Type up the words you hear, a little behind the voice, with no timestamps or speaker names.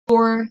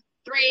Four,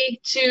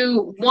 three,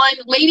 two, one.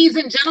 Ladies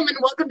and gentlemen,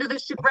 welcome to the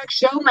Shipwreck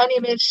Show. My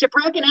name is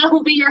Shipwreck, and I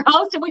will be your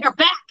host. And we are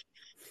back.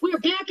 We are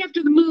back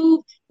after the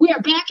move. We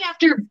are back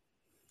after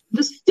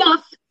the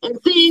stuff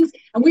and things.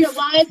 And we are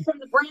live from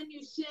the brand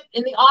new ship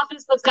in the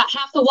office that's got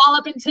half the wall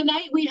up. And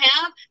tonight we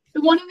have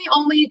the one and the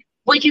only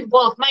Wicked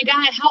Wolf. My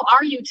guy, how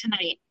are you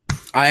tonight?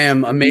 I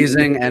am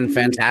amazing and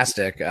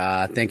fantastic.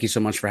 Thank you so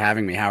much for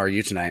having me. How are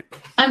you tonight?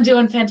 I'm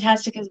doing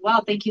fantastic as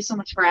well. Thank you so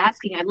much for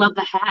asking. I love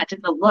the hat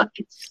and the look.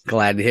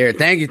 Glad to hear it.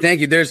 Thank you.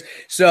 Thank you.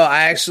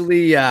 I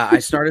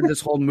started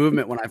this whole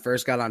movement when I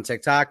first got on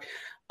TikTok.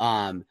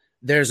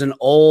 There's an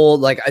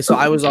old,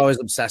 I was always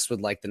obsessed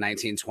with like the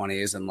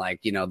 1920s and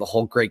the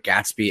whole Great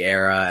Gatsby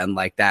era and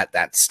like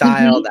that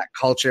style, that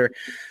culture.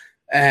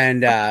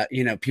 And,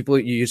 people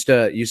used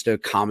to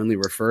commonly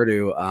refer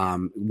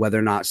to whether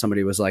or not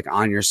somebody was like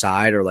on your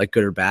side or like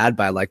good or bad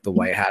by like the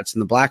white hats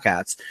and the black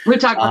hats. We're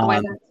talking about the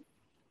white hats.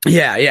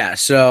 Yeah.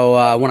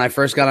 So when I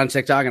first got on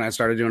TikTok and I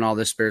started doing all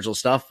this spiritual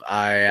stuff,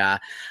 I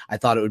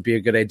thought it would be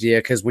a good idea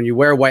because when you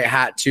wear a white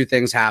hat, two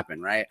things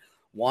happen, right?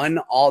 One,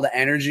 all the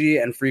energy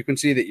and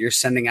frequency that you're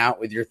sending out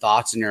with your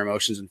thoughts and your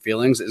emotions and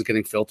feelings is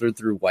getting filtered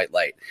through white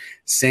light.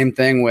 Same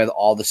thing with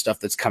all the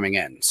stuff that's coming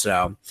in.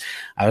 So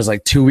I was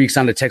like 2 weeks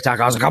onto TikTok.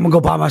 I was like, I'm gonna go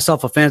buy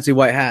myself a fancy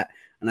white hat.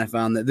 And I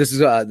found that this is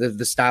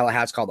the style of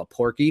hat's called a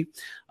porky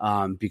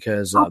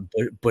because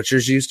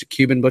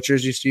Cuban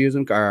butchers used to use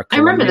them. I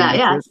remember that,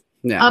 butchers.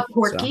 Yeah. A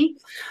porky.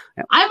 So,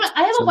 yeah. I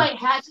have a white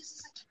hat.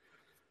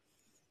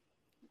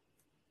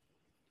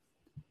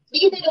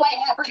 You can take a white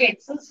hat brigade.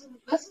 So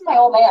this is my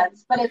old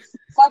man's, but it's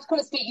South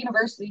Dakota State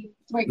University.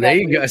 There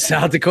you go,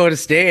 South Dakota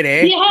State,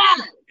 eh?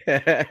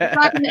 Yeah.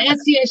 Rocking the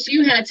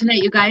SDSU hat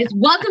tonight, you guys.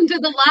 Welcome to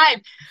the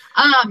live.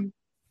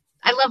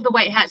 I love the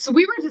white hat. So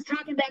we were just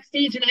talking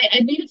backstage, and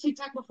I made a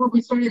TikTok before we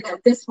started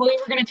that this way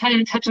we're going to try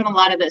to touch on a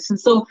lot of this. And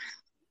so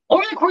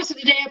over the course of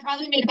the day, I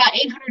probably made about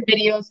 800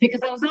 videos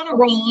because I was on a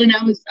roll and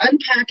I was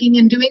unpacking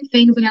and doing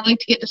things, and I like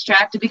to get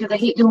distracted because I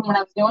hate doing what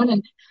I was doing.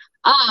 And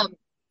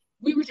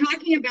we were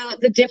talking about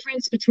the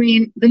difference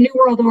between the New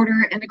World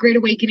Order and the Great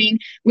Awakening.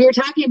 We were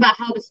talking about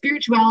how the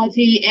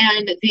spirituality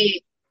and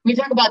we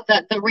talk about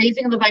the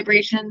raising of the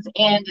vibrations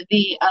and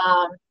the,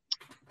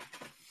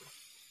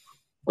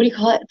 what do you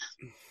call it?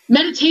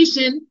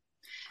 Meditation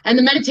and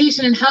the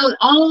meditation and how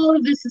all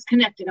of this is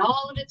connected.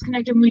 All of it's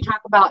connected when we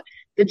talk about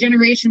the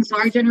generations, so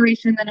our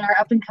generation, then our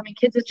up and coming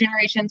kids'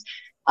 generations,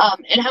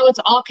 and how it's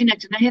all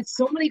connected. And I had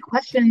so many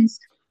questions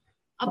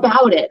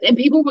about it, and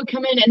people would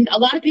come in, and a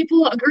lot of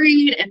people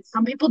agreed and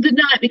some people did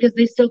not because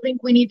they still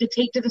think we need to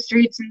take to the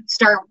streets and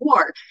start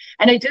war,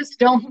 and I just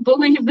don't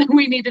believe that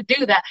we need to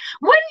do that.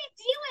 What are you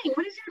doing?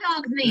 What is your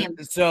dog's name?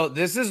 So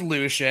this is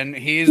Lucian.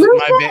 He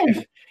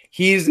Lucian.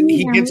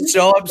 Gets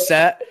so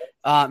upset.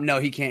 No,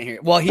 he can't hear.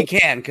 Well, he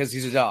can because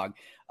he's a dog.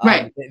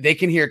 Right. They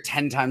can hear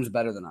 10 times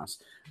better than us.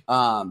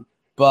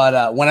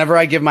 But whenever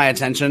I give my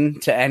attention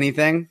to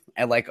anything,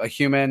 and like a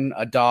human,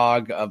 a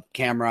dog, a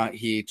camera,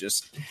 he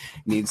just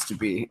needs to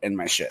be in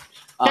my shit.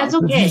 That's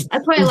okay.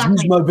 That's why I love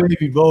my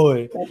baby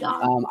boy.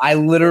 I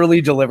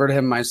literally delivered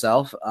him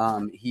myself.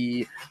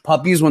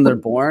 Puppies, when they're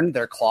born,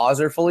 their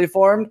claws are fully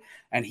formed,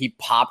 and he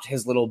popped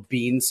his little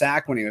bean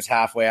sack when he was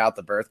halfway out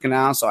the birth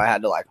canal. So I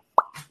had to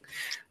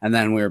and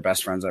then we were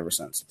best friends ever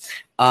since.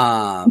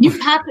 You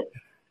popped it.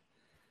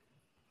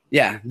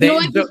 Yeah.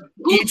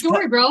 Cool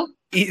story, bro.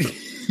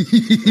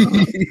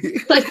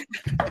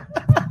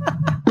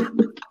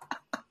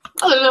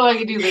 I don't know if I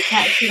can do the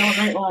cat.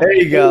 There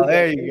you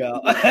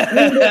go.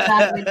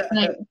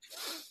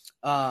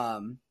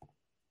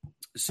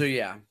 So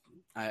yeah,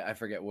 I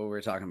forget what we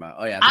were talking about.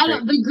 Oh yeah,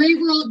 the Great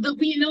World.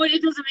 You know what?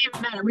 It doesn't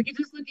even matter. We can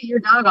just look at your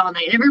dog all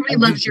night. Everybody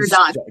loves your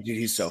dog. Dude,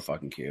 he's so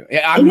fucking cute.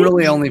 Yeah, I'm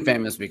really only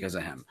famous because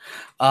of him.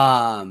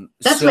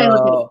 That's why I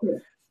look at it too.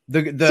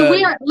 So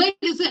we are,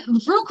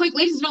 real quick,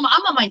 ladies and gentlemen,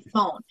 I'm on my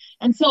phone,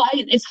 and so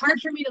it's hard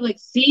for me to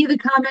see the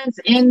comments.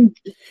 And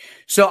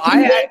so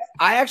I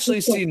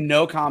actually see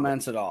no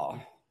comments at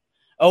all.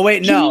 Oh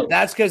wait, no,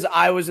 that's because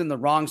I was in the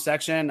wrong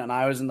section and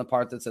I was in the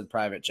part that said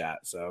private chat.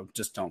 So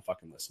just don't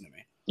fucking listen to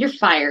me. You're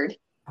fired.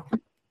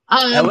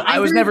 I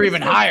was never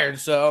even hired,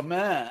 so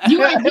man. You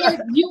know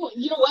what?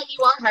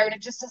 You are hired.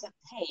 It just doesn't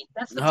pay.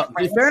 That's the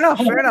difference.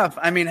 Fair enough.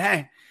 I mean,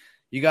 hey.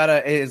 You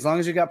gotta, as long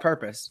as you got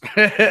purpose.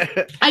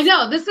 I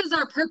know, this is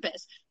our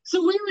purpose.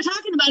 So we were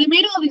talking about, I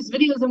made all these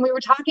videos and we were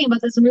talking about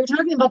this, and we were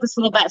talking about this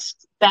little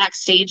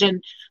backstage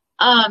and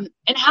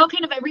how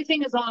kind of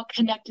everything is all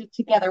connected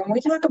together. When we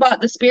talk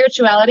about the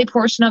spirituality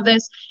portion of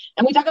this,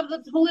 and we talk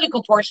about the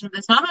political portion of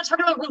this, now I'm not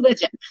talking about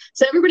religion.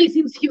 So everybody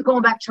seems to keep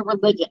going back to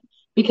religion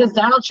because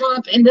Donald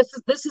Trump, and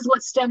this is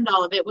what stemmed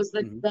all of it, was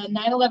the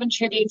 9/11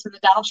 tributes and the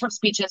Donald Trump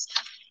speeches.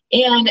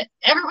 And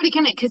everybody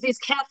because he's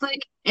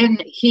Catholic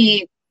and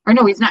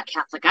no, he's not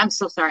Catholic. I'm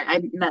so sorry. I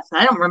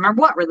don't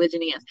remember what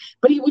religion he is,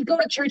 but he would go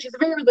to church. He's a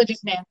very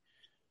religious man.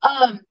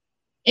 But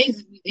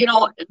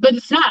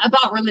it's not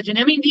about religion.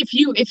 I mean,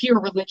 if you're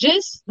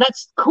religious,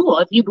 that's cool.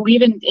 If you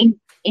believe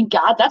in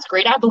God, that's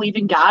great. I believe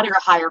in God or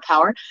a higher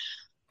power.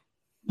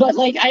 But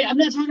like, I'm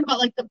not talking about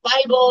like the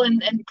Bible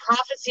and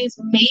prophecies,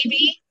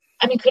 maybe.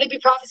 I mean, could it be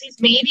prophecies?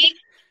 Maybe.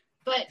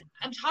 But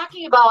I'm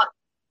talking about,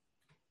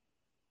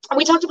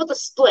 we talked about the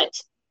split.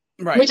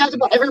 Right. We talked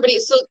about everybody.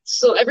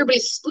 So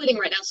everybody's splitting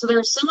right now. So there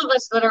are some of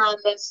us that are on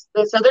this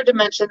other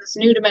dimension, this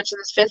new dimension,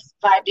 this fifth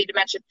 5D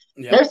dimension.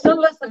 Yeah. There's some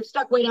of us that are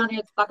stuck way down here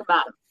at the fucking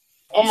bottom.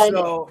 And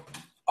so,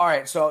 all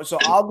right. So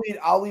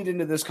I'll lead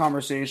into this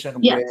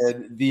conversation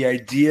with the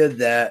idea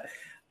that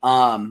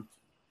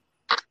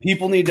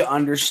people need to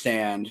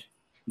understand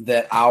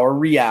that our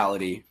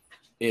reality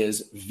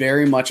is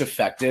very much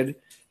affected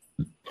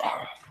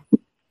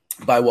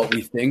by what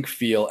we think,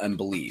 feel, and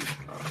believe.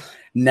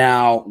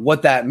 Now,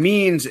 what that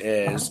means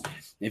is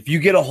if you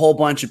get a whole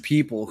bunch of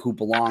people who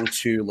belong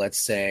to, let's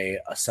say,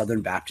 a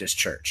Southern Baptist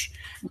church,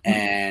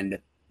 and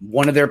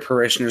one of their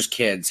parishioners'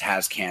 kids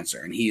has cancer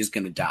and he is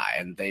going to die,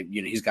 and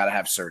he's got to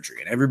have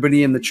surgery, and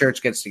everybody in the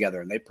church gets together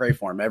and they pray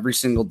for him every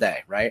single day,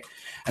 right?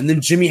 And then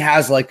Jimmy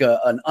has like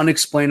an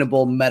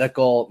unexplainable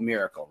medical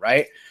miracle,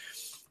 right?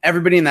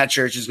 Everybody in that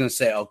church is going to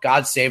say, "Oh,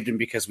 God saved him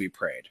because we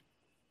prayed."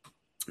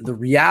 The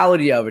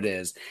reality of it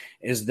is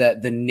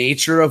that the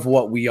nature of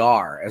what we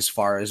are as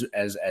far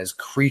as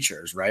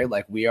creatures, right?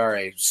 Like we are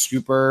a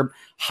super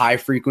high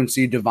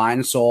frequency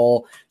divine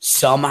soul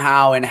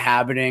somehow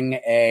inhabiting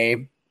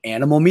a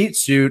animal meat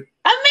suit.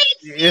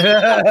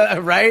 Yeah,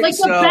 right. Like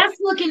the best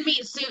looking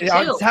meat suit too.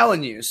 I'm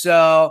telling you.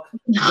 So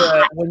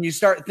when you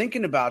start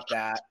thinking about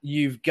that,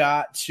 you've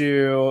got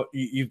to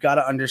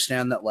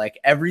understand that like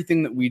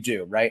everything that we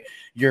do, right?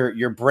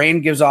 Your brain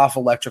gives off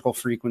electrical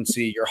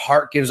frequency, your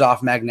heart gives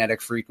off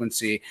magnetic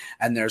frequency,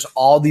 and there's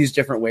all these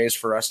different ways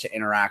for us to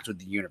interact with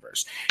the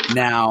universe.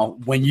 Now,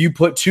 when you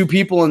put two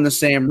people in the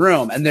same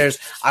room, and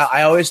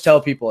I always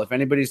tell people if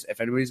anybody's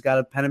got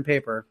a pen and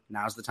paper,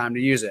 now's the time to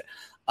use it.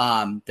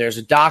 There's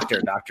a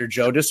doctor, Dr.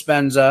 Joe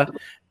Dispenza,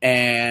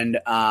 and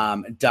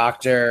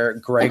Dr.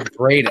 Greg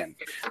Braden.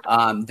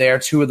 They are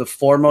two of the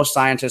foremost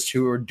scientists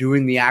who are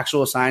doing the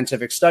actual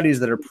scientific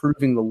studies that are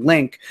proving the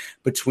link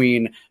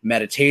between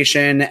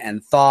meditation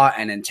and thought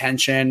and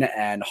intention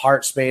and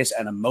heart space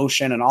and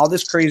emotion and all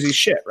this crazy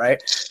shit,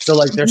 right? So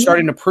like they're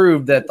starting to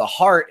prove that the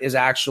heart is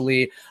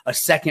actually a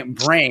second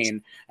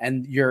brain,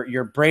 and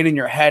your brain in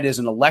your head is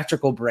an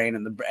electrical brain,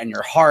 and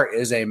your heart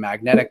is a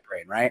magnetic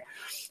brain, right?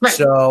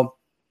 So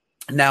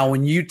now,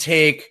 when you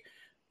take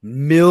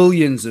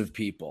millions of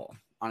people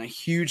on a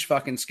huge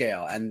fucking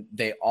scale and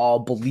they all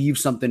believe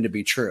something to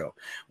be true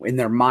in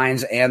their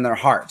minds and their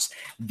hearts,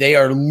 they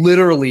are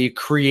literally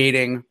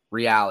creating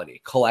reality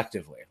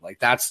collectively. Like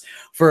that's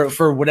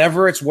for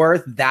whatever it's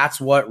worth,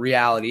 that's what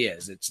reality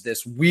is. It's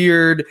this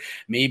weird,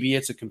 maybe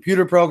it's a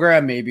computer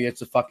program, maybe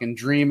it's a fucking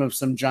dream of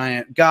some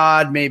giant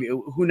god, maybe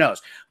who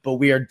knows, but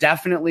we are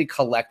definitely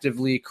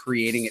collectively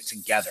creating it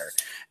together.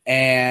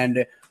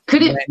 And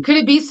could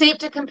it be safe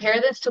to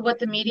compare this to what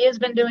the media has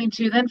been doing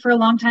too then for a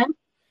long time?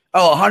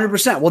 Oh,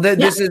 100%. Well,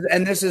 this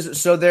is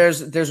so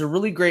there's a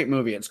really great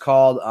movie. It's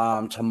called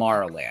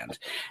Tomorrowland.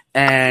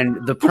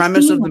 And the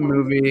premise of the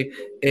movie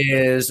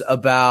is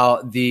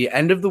about the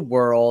end of the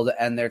world,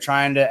 and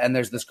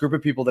there's this group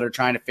of people that are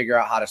trying to figure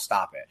out how to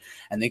stop it.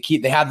 And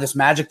they have this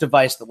magic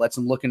device that lets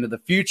them look into the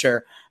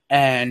future,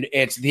 and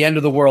it's the end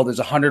of the world is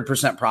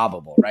 100%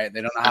 probable, right?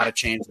 They don't know how to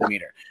change the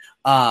meter.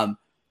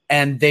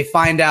 And they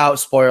find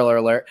out, spoiler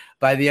alert,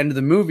 by the end of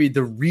the movie,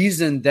 the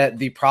reason that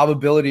the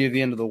probability of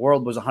the end of the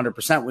world was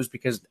 100% was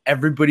because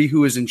everybody who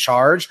was in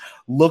charge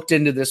looked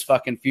into this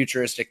fucking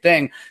futuristic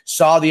thing,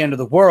 saw the end of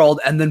the world,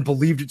 and then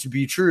believed it to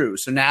be true.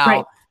 So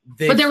now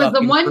but there was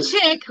the one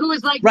chick who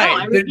was like,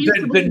 right, no,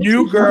 the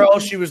new girl,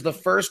 she was the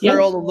first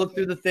girl to look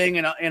through the thing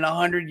in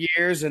 100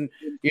 years, and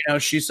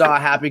she saw a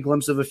happy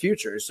glimpse of a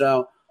future.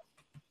 So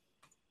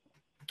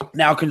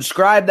now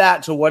conscribe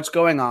that to what's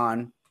going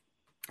on.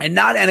 And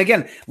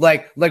again,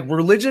 like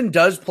religion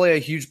does play a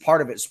huge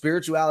part of it.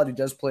 Spirituality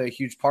does play a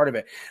huge part of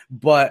it.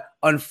 But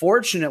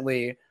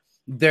unfortunately,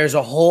 there's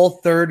a whole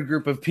third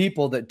group of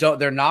people that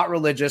they're not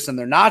religious and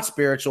they're not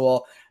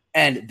spiritual,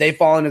 and they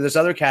fall into this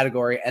other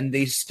category, and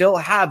they still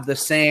have the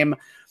same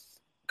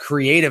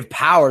creative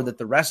power that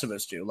the rest of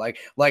us do. Like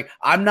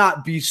I'm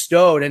not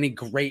bestowed any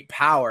great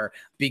power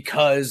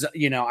because,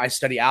 I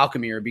study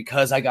alchemy, or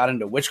because I got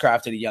into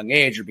witchcraft at a young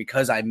age, or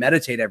because I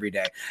meditate every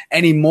day,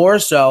 any more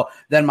so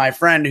than my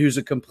friend who's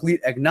a complete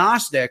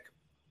agnostic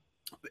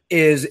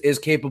is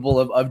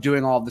capable of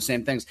doing all of the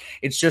same things.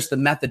 It's just the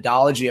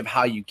methodology of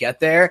how you get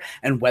there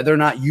and whether or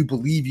not you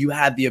believe you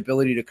have the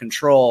ability to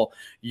control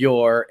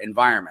your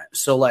environment.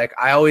 So like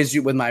I always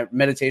use with my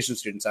meditation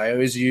students, I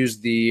always use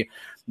the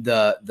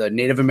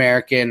Native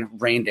American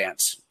rain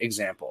dance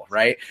example,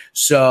 right?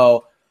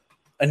 So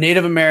a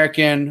Native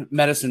American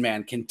medicine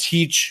man can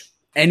teach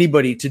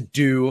anybody to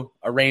do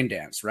a rain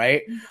dance,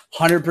 right?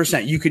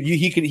 100%. He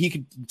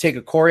could take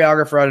a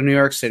choreographer out of New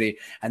York City,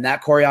 and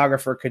that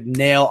choreographer could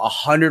nail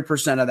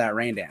 100% of that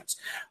rain dance.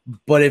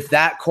 But if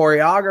that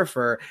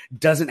choreographer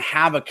doesn't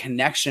have a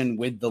connection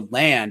with the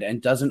land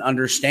and doesn't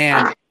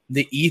understand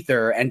the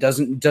ether and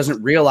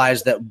doesn't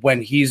realize that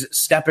when he's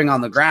stepping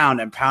on the ground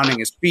and pounding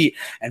his feet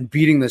and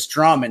beating this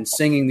drum and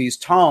singing these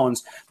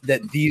tones,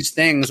 that these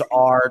things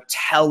are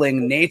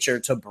telling nature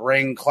to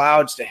bring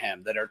clouds to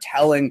him, that are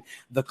telling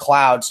the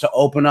clouds to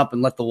open up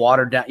and let the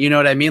water down. You know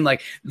what I mean?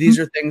 Like these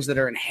are things that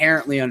are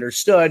inherently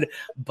understood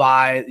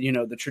by, you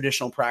know, the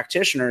traditional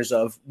practitioners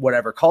of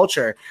whatever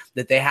culture,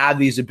 that they have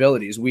these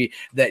abilities.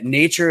 That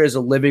nature is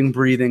a living,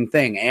 breathing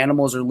thing.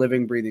 Animals are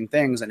living, breathing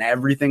things, and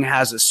everything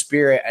has a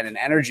spirit and an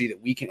energy that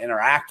we can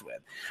interact with.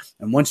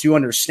 And once you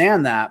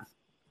understand that,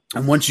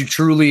 and once you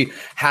truly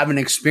have an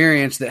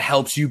experience that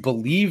helps you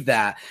believe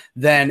that,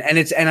 then,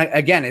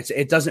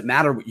 it doesn't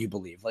matter what you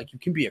believe. Like you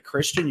can be a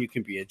Christian, you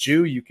can be a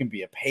Jew, you can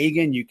be a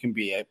pagan, you can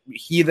be a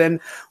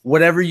heathen,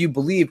 whatever you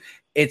believe,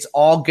 it's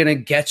all going to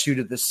get you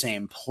to the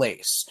same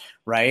place,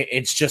 right?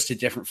 It's just a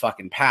different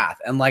fucking path.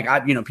 And like,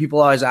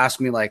 people always ask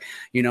me like,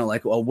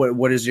 well,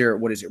 what are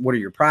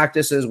your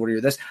practices? What are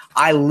your this?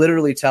 I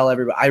literally tell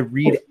everybody, I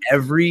read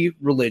every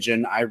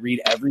religion, I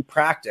read every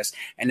practice.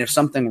 And if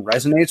something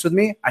resonates with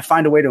me, I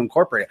find a way to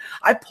incorporate it.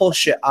 I pull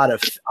shit out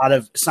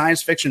of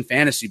science fiction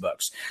fantasy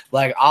books.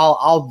 Like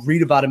I'll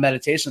read about a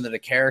meditation that a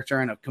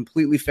character in a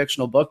completely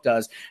fictional book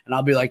does. And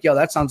I'll be like, yo,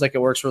 that sounds like it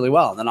works really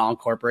well. And then I'll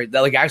incorporate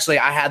that. Like, actually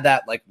I had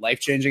that like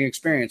life-changing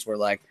experience where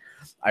like,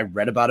 I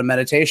read about a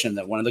meditation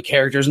that one of the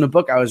characters in a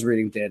book I was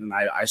reading did. And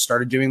I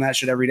started doing that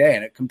shit every day,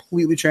 and it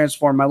completely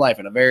transformed my life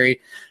in a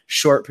very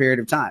short period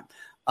of time.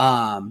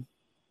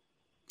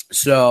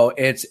 So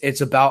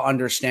it's about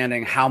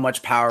understanding how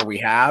much power we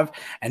have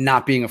and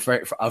not being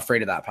afraid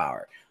of that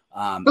power.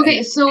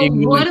 Okay. So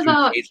what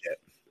about,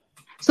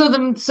 so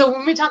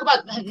when we talk about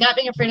not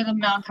being afraid of the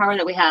amount of power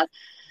that we have,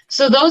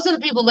 so those are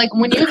the people, like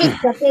when you've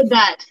accepted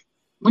that,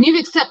 when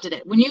you've accepted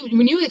it, when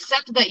you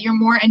accept that you're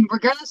more, and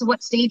regardless of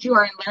what stage you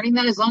are in learning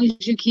that, as long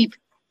as you keep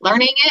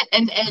learning it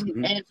and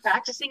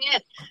practicing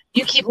it,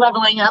 you keep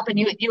leveling up, and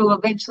you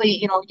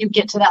eventually, you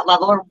get to that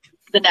level or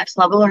the next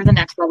level or the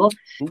next level.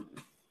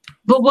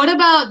 But what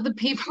about the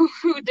people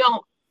who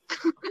don't?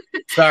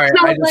 Sorry,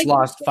 so, I just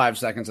lost 5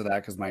 seconds of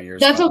that because my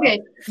ears. That's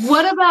okay.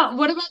 What about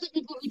the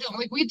people who don't?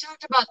 Like we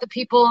talked about the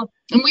people,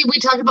 and we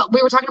were talking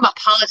about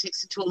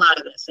politics into a lot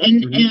of this,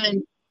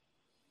 and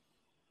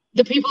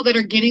the people that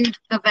are getting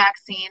the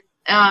vaccine,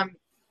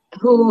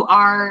 who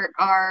are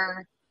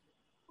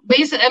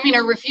basically,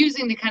 are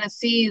refusing to kind of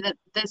see that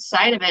this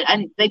side of it,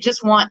 and they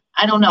just want,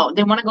 I don't know,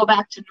 they want to go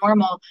back to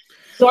normal.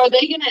 So are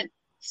they going to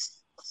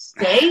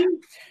stay?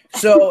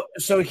 So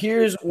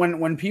here's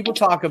when people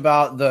talk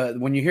about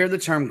when you hear the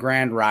term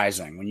Grand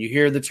Rising, when you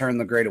hear the term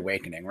the Great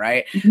Awakening,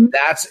 right? Mm-hmm.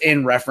 That's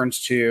in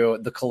reference to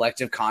the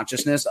collective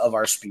consciousness of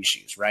our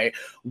species, right?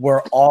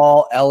 We're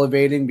all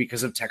elevating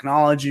because of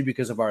technology,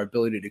 because of our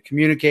ability to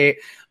communicate,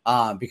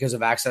 because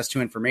of access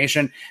to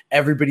information.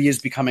 Everybody is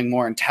becoming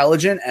more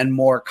intelligent and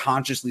more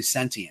consciously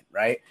sentient,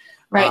 right?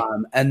 Right.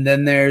 And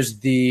then there's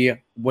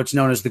what's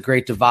known as the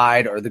Great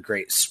Divide or the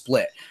Great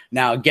Split.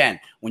 Now, again,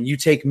 when you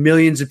take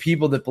millions of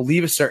people that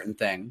believe a certain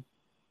thing,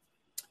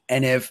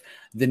 and if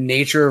the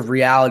nature of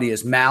reality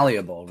is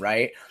malleable,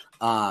 right?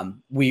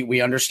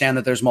 We understand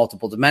that there's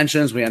multiple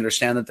dimensions. We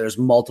understand that there's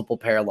multiple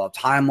parallel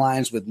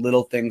timelines with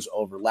little things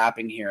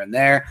overlapping here and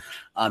there.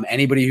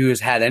 Anybody who has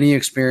had any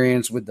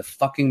experience with the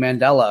fucking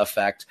Mandela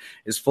effect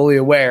is fully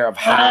aware of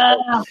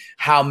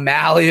how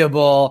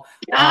malleable.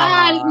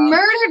 God,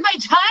 murdered my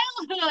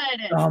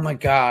childhood. Oh my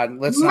God!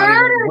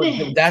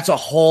 That's a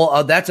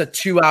whole. That's a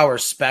 2-hour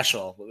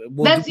special.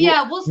 We're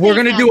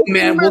gonna do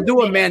We'll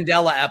do a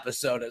Mandela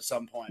episode at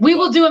some point. We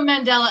will do a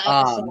Mandela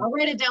episode. I'll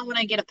write it down when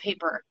I get a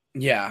paper.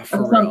 Yeah,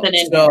 for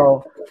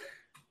real.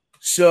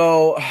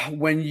 So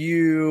when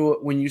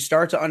you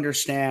start to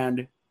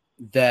understand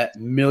that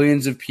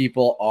millions of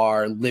people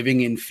are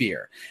living in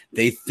fear,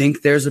 they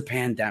think there's a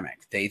pandemic.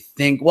 They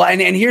think, well,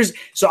 and here's,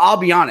 so I'll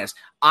be honest.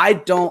 I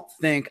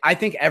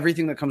think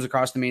everything that comes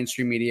across the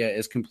mainstream media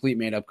is complete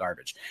made up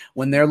garbage.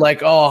 When they're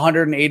like,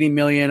 180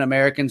 million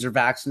Americans are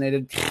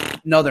vaccinated.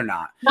 No, they're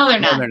not. No,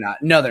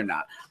 they're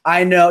not.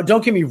 I know.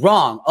 Don't get me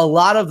wrong. A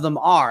lot of them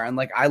are. And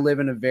like, I live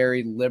in a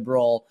very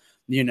liberal,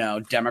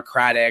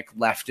 democratic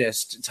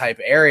leftist type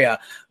area,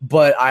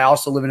 but I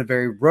also live in a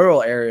very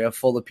rural area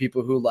full of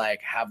people who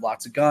like have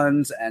lots of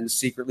guns and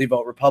secretly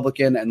vote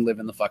Republican and live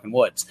in the fucking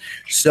woods.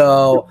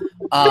 So,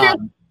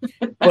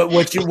 but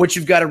what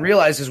you've got to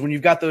realize is when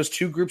you've got those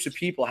two groups of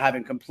people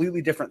having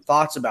completely different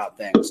thoughts about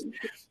things,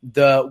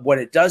 what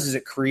it does is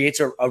it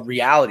creates a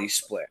reality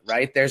split,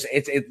 right?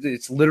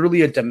 It's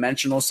literally a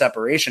dimensional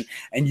separation,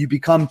 and you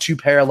become two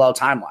parallel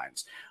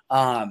timelines.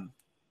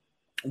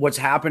 What's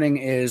happening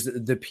is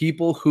the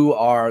people who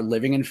are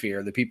living in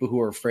fear, the people who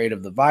are afraid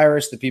of the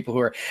virus, the people who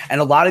are, and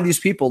a lot of these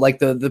people, like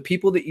the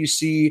people that you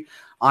see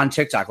on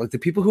TikTok, like the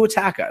people who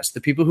attack us,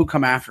 the people who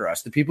come after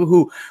us, the people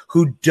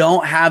who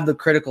don't have the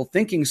critical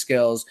thinking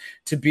skills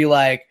to be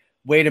like,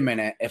 wait a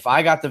minute, if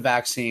I got the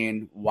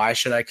vaccine, why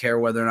should I care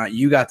whether or not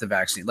you got the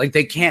vaccine? Like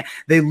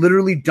they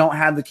literally don't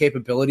have the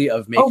capability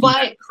of making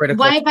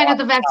critical. Why if I got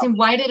the vaccine,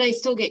 why did I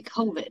still get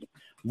COVID?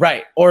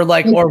 Right. Or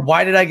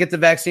why did I get the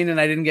vaccine and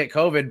I didn't get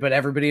COVID, but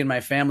everybody in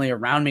my family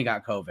around me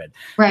got COVID?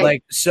 Right.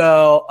 Like,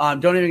 so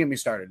don't even get me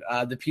started.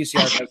 The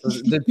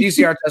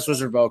PCR test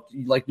was revoked.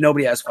 Like,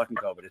 nobody has fucking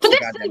COVID. But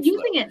they're still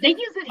using it. They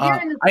use it here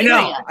in this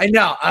area. I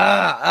know.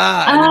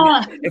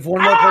 If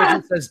one more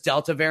person says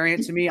Delta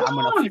variant to me, I'm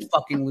going to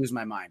fucking lose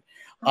my mind.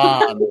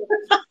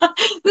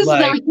 This is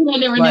everything I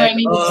never knew I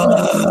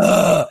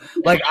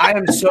needed. Like, I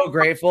am so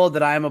grateful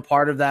that I am a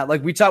part of that.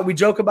 Like, we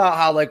joke about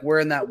how like we're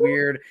in that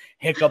weird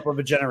hiccup of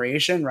a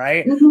generation,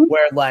 right? Mm-hmm.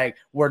 Where like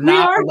we're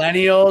not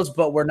millennials,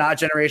 but we're not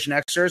Generation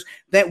Xers.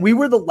 That we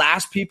were the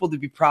last people to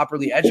be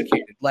properly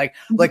educated. Like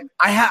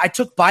I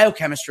took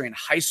biochemistry in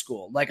high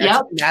school. Like I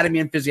took anatomy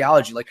and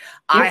physiology. Like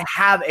I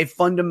have a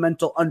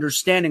fundamental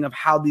understanding of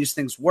how these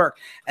things work,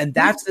 and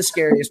that's the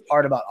scariest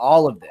part about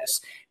all of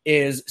this.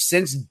 Is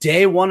since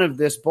day one of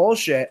this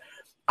bullshit,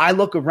 I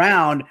look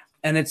around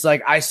and it's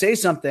like I say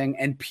something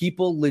and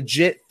people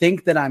legit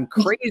think that I'm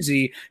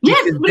crazy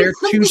because they're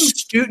too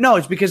stupid. No,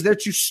 it's because they're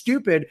too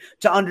stupid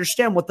to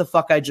understand what the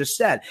fuck I just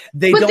said.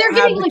 They're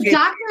getting like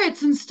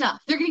doctorates and stuff.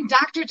 They're getting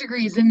doctorate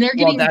degrees and they're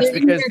getting. Well, that's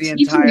because the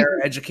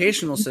entire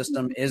educational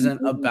system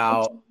isn't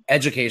about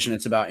education;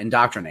 it's about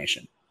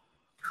indoctrination.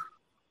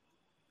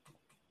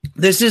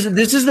 This is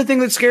the thing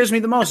that scares me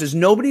the most is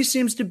nobody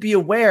seems to be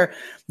aware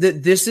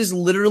that this is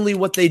literally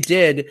what they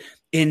did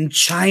in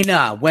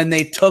China when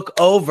they took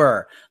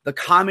over the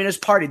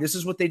Communist Party. This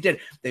is what they did.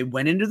 They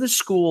went into the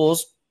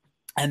schools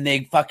and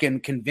they fucking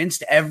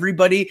convinced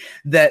everybody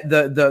that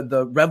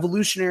the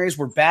revolutionaries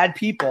were bad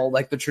people,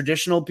 like the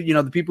traditional,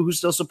 the people who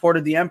still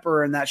supported the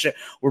emperor and that shit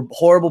were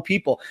horrible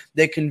people.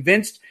 They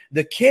convinced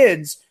the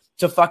kids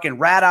to fucking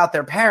rat out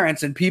their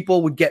parents, and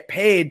people would get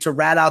paid to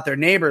rat out their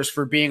neighbors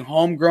for being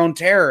homegrown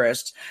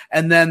terrorists.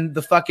 And then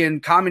the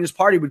fucking Communist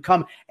Party would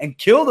come and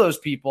kill those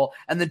people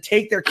and then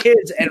take their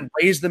kids and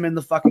raise them in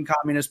the fucking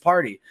Communist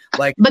Party.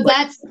 That's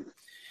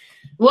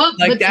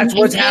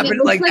what's happening.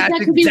 Like that's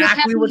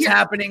exactly what's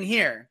happening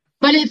here.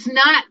 But it's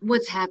not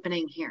what's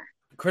happening here.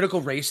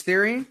 Critical race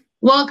theory?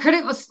 Well,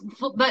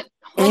 but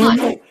hold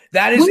on.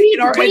 That is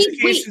in our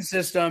education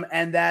system,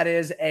 and that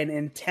is an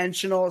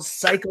intentional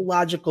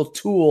psychological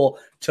tool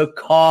to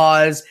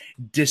cause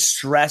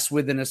distress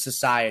within a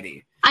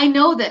society. I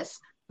know this,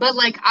 but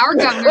like our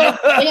government,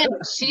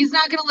 she's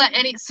not going to let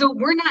any. So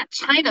we're not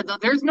China, though.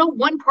 There's no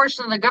one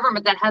portion of the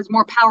government that has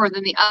more power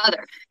than the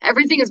other.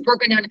 Everything is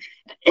broken down,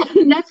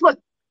 and that's what.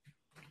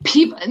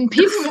 People are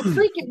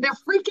freaking. They're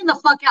freaking the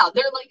fuck out.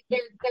 They're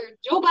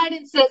Joe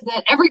Biden says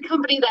that every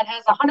company that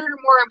has 100 or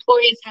more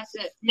employees has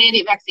to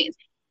mandate vaccines.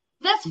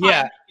 That's fine.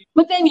 Yeah.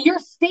 But then your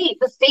state,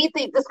 the state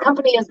that this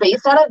company is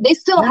based out of, they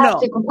still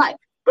have to comply.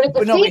 But if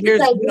the state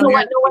decides, you know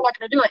what, no, we're not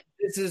going to do it.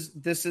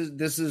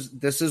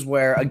 This is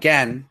where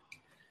again,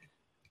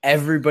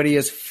 everybody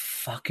is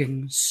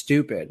fucking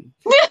stupid.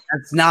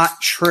 That's not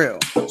true.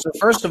 So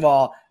first of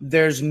all,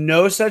 there's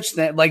no such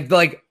thing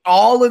like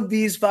all of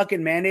these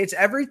fucking mandates,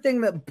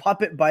 everything that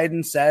Puppet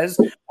Biden says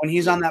when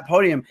he's on that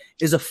podium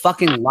is a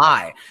fucking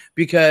lie.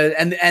 Because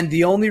and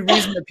the only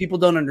reason that people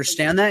don't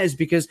understand that is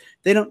because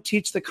they don't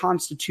teach the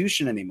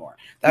Constitution anymore.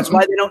 That's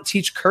why they don't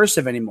teach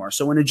cursive anymore.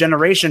 So in a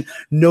generation,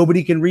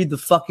 nobody can read the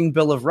fucking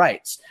Bill of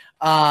Rights.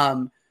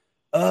 My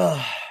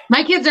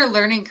kids are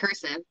learning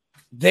cursive.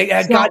 My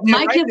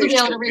kids will be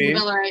able to read the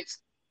Bill of Rights.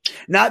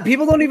 Not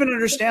people don't even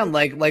understand.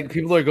 Like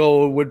people are like,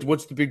 oh,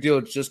 what's the big deal?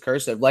 It's just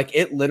cursive. Like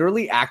it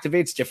literally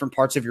activates different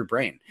parts of your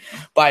brain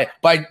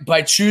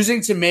by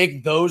choosing to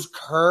make those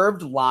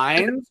curved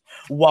lines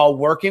while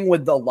working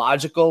with the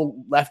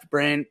logical left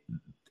brain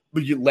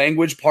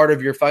language part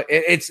of your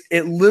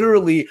it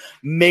literally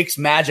makes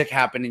magic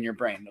happen in your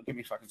brain. Don't get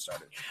me fucking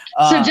started.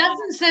 So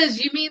Justin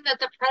says, you mean that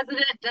the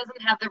president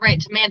doesn't have the right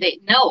to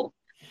mandate? No,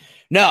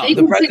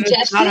 the president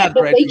does not have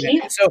the right to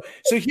mandate. So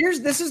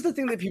this is the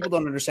thing that people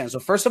don't understand. So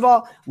first of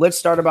all,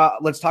 let's talk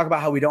about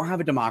how we don't have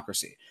a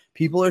democracy.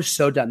 People are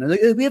so dumb. They're like,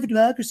 we have a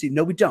democracy.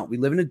 No, we don't. We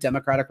live in a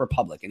democratic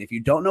republic. And if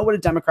you don't know what a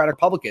democratic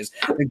republic is,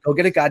 then go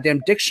get a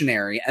goddamn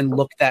dictionary and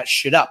look that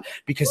shit up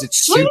because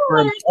it's super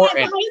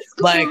important.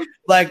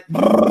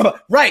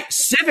 Right,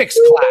 civics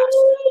class,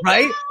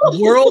 right?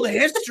 World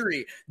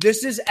history.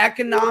 This is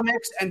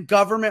economics and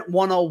government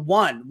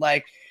 101.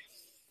 Like,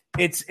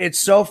 it's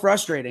so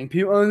frustrating.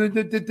 People like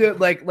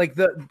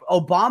the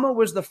Obama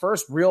was the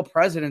first real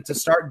president to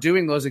start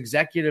doing those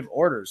executive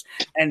orders,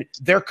 and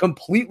they're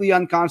completely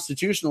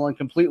unconstitutional and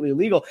completely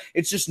illegal.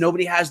 It's just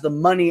nobody has the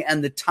money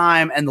and the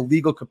time and the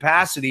legal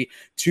capacity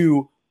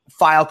to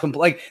file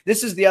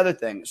this is the other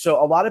thing.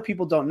 So a lot of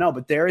people don't know,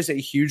 but there is a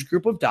huge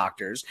group of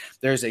doctors,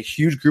 there's a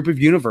huge group of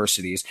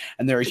universities,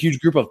 and there are a huge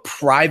group of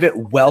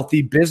private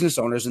wealthy business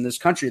owners in this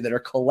country that are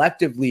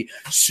collectively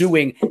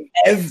suing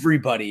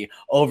everybody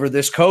over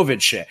this COVID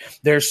shit.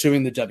 They're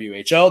suing the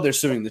WHO, they're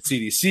suing the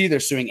CDC, they're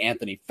suing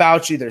Anthony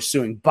Fauci, they're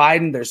suing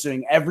Biden, they're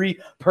suing every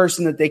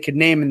person that they could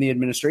name in the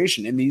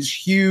administration in these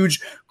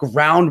huge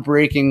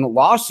groundbreaking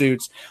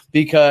lawsuits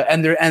because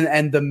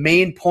and the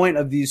main point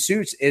of these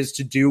suits is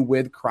to do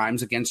with crime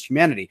crimes against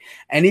humanity.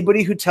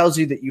 Anybody who tells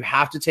you that you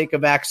have to take a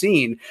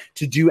vaccine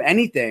to do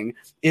anything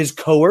is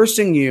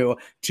coercing you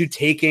to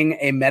taking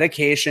a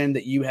medication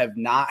that you have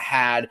not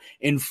had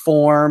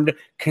informed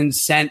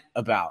consent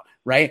about.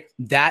 Right?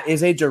 That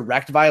is a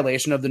direct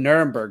violation of the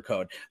Nuremberg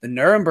Code. The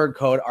Nuremberg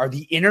Code are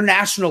the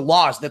international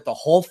laws that the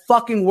whole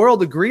fucking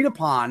world agreed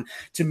upon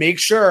to make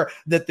sure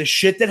that the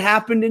shit that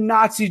happened in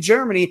Nazi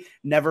Germany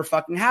never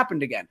fucking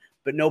happened again.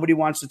 But nobody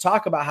wants to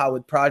talk about how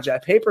with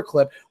Project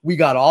Paperclip, we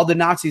got all the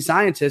Nazi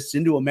scientists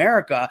into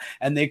America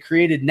and they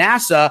created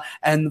NASA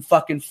and the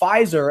fucking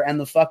Pfizer and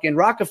the fucking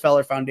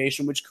Rockefeller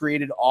Foundation, which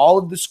created all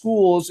of the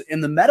schools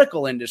in the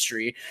medical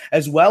industry,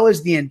 as well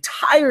as the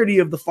entirety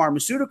of the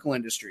pharmaceutical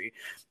industry.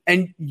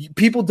 And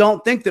people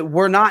don't think that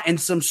we're not in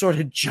some sort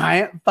of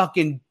giant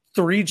fucking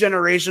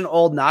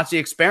 3-generation-old Nazi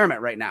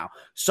experiment right now.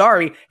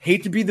 Sorry,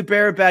 hate to be the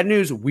bearer of bad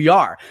news. We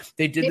are.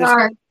 They did this in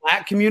the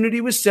black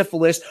community with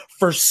syphilis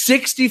for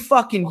 60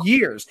 fucking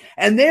years.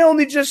 And they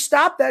only just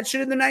stopped that shit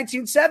in the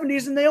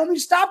 1970s, and they only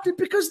stopped it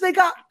because they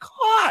got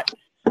caught.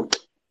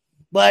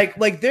 Like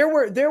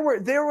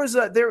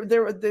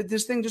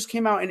this thing just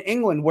came out in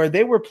England where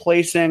they were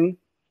placing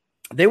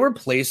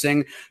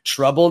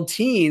troubled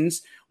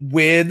teens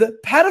with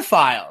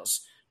pedophiles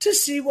to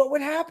see what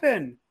would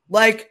happen.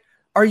 Like,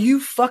 are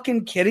you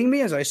fucking kidding me?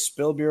 As I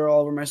spill beer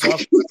all over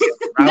myself.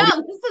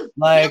 No, this is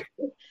like,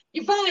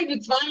 you're fine.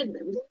 It's fine.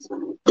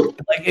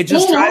 Like, it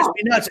just drives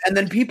me nuts. And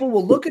then people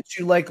will look at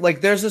you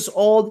like there's this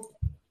old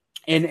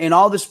in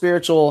all the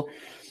spiritual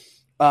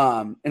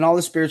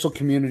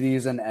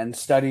communities and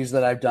studies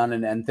that I've done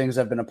and things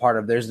I've been a part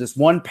of. There's this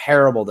one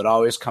parable that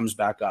always comes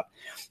back up,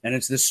 and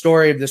it's this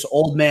story of this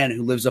old man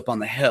who lives up on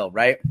the hill,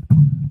 right?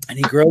 And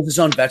he grows his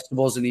own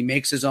vegetables and he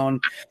makes his own,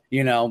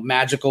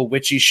 magical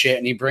witchy shit.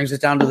 And he brings it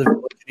down to the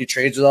village and he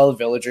trades with all the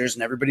villagers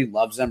and everybody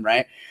loves him.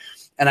 Right.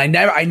 And I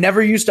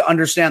never used to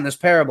understand this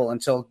parable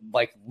until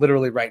like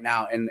literally right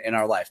now in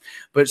our life.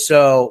 But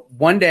so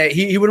one day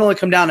he would only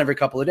come down every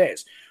couple of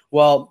days.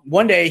 Well,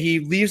 one day he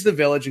leaves the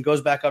village and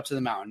goes back up to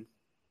the mountain.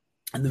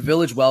 And the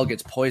village well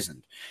gets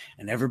poisoned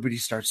and everybody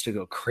starts to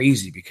go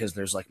crazy because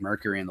there's like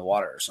mercury in the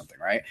water or something,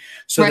 right?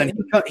 So then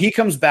he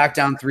comes back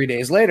down 3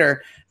 days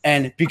later,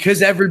 and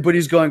because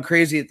everybody's going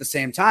crazy at the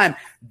same time,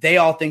 they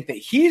all think that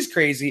he's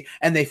crazy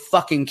and they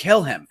fucking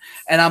kill him.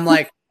 And I'm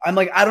like,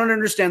 I don't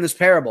understand this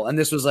parable. And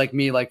this was like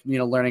me,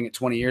 learning it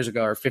 20 years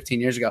ago or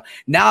 15 years ago.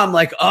 Now I'm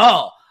like,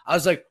 I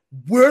was like,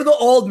 we're the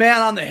old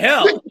man on the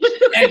hill.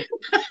 And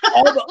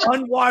all the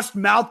unwashed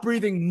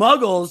mouth-breathing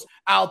muggles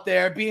out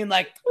there being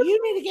like, you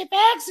need to get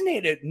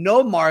vaccinated.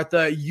 No,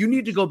 Martha, you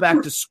need to go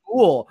back to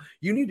school.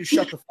 You need to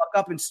shut the fuck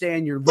up and stay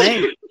in your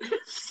lane.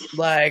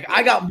 Like,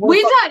 I got more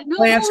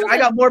plants. I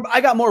got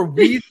more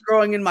weeds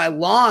growing in my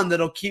lawn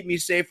that'll keep me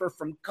safer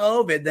from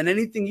COVID than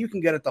anything you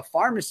can get at the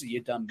pharmacy, you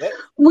dumb bitch.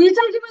 We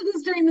talked about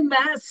this during the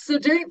mass. So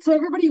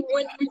everybody,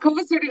 when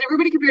COVID started,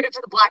 everybody compared it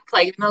to the Black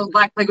Plague, even though the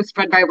Black Plague was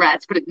spread by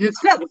rats, but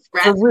it's not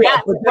rats. For real,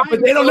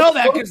 but they don't know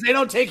that because they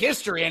don't take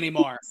history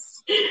anymore.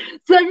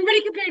 So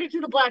everybody compared it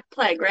to the Black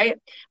Plague, right?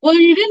 Well,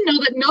 you didn't know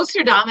that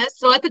Nostradamus,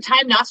 so at the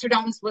time,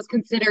 Nostradamus was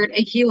considered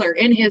a healer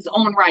in his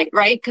own right?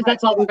 Because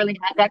that's all we really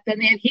had back then.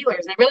 They had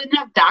healers. They really didn't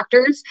have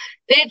doctors.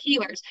 They had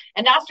healers.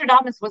 And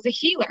Nostradamus was a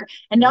healer.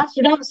 And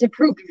Nostradamus had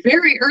proved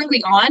very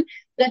early on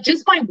that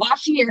just by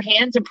washing your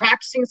hands and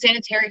practicing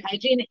sanitary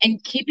hygiene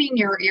and keeping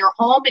your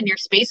home and your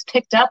space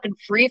picked up and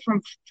free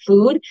from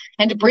food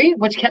and debris,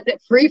 which kept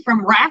it free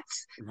from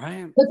rats,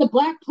 right, that the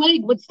Black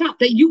Plague would stop,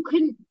 that you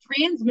couldn't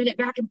transmit it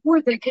back and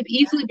forth, that it could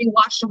easily be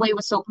washed away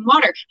with soap and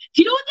water.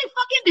 Do you know what they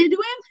fucking did to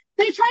him?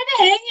 They tried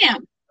to hang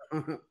him.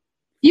 Mm-hmm.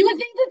 You would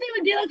think that they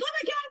would be like, oh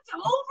my God, it's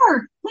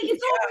over. Like,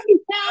 it's already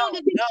found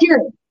and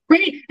cured,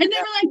 right? And they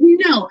were like,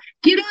 no,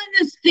 get on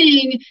this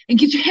thing and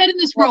get your head in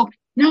this rope.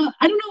 No,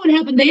 I don't know what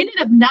happened. They ended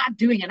up not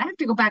doing it. I have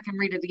to go back and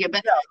read it again,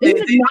 but they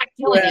ended up not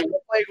killing him. The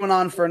plague went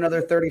on for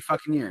another 30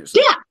 fucking years.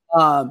 Yeah.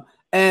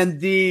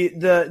 And the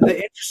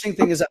interesting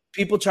thing is that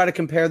people try to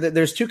compare that.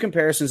 There's two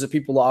comparisons that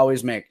people will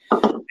always make.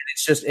 And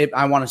it's just,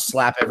 I want to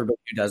slap everybody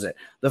who does it.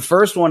 The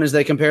first one is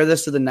they compare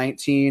this to the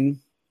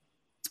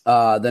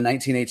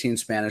 1918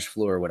 Spanish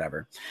flu or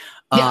whatever.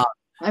 Yeah.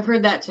 I've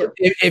heard that too.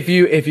 If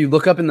you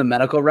look up in the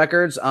medical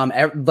records,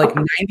 like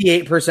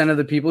 98% of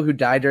the people who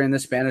died during the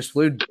Spanish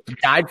flu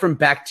died from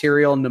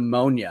bacterial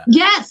pneumonia.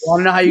 Yes. You want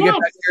to know how you get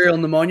bacterial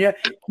pneumonia?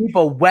 Keep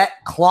a wet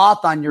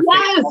cloth on your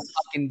face all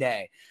fucking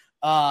day.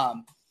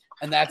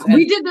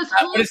 We did this,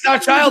 but it's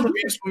not child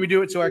abuse when we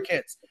do it to our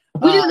kids.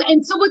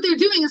 And so what they're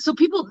doing is, so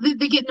people,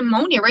 they get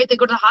pneumonia, right? They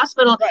go to the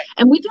hospital, right.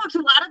 And we talked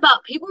a lot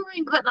about people were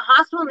being put in the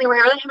hospital and they were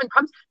really having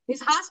problems.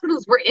 These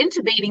hospitals were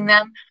intubating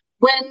them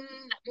when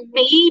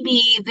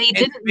maybe they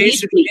didn't need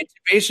to be.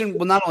 Intubation,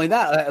 well, not only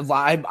that,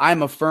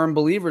 I'm a firm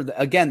believer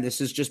that, again, this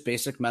is just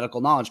basic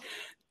medical knowledge.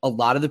 A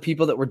lot of the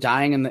people that were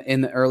dying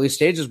in the early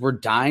stages were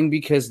dying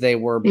because they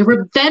were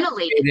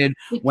ventilated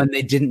when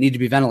they didn't need to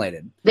be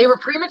ventilated. They were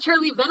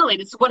prematurely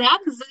ventilated. So what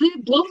happens is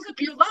it blows up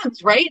your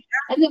lungs, right?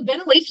 And then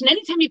ventilation,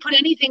 anytime you put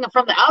anything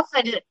from the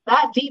outside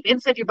that deep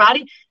inside your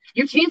body,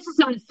 your chances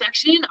of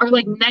infection are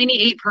like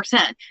 98%.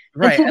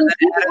 Right. So And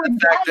then the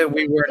fact that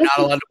we were not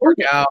allowed to work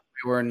out,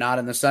 we were not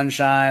in the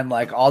sunshine,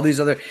 like all these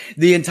other,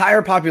 the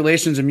entire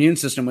population's immune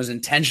system was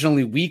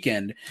intentionally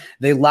weakened.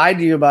 They lied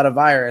to you about a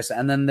virus,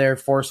 and then they're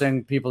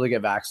forcing people to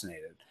get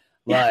vaccinated.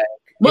 Like,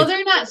 well,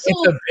 they're not. So,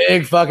 it's a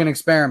big fucking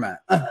experiment.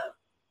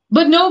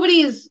 But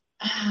nobody's,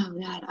 oh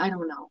God, I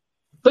don't know.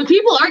 But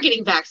people are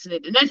getting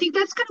vaccinated. And I think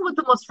that's kind of what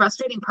the most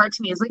frustrating part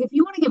to me is. Like, if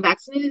you want to get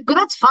vaccinated, but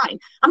that's fine.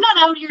 I'm not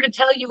out here to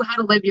tell you how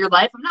to live your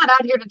life. I'm not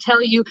out here to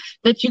tell you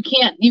that you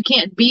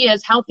can't be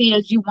as healthy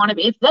as you want to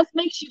be. If that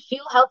makes you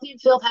feel healthy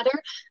and feel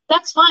better,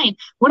 that's fine.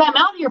 What I'm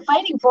out here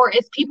fighting for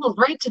is people's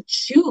right to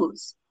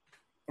choose.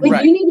 Like,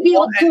 right. You need to be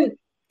able to.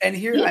 And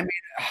here, yeah. I mean,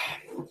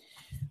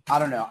 I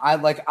don't know.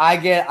 I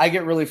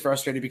get really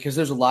frustrated because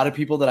there's a lot of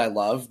people that I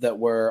love that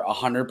were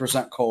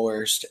 100%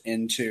 coerced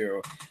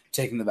into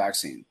taking the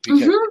vaccine because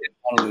they didn't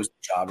want to lose the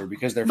job or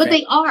because they're. But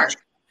they are.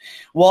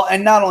 Well,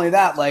 and not only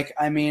that, like,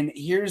 I mean,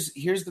 here's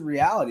the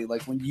reality.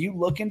 Like, when you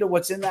look into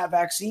what's in that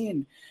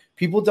vaccine,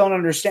 people don't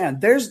understand.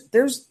 There's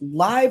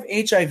live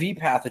HIV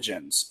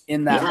pathogens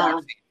in that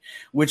vaccine,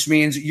 which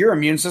means your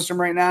immune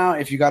system right now,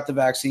 if you got the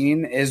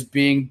vaccine, is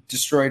being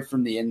destroyed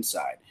from the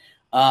inside.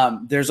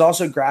 There's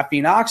also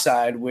graphene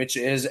oxide, which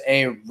is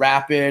a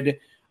rapid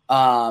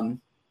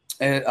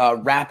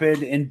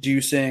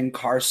inducing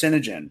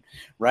carcinogen,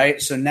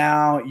 right? So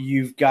now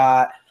you've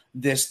got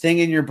this thing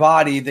in your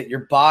body that your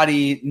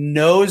body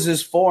knows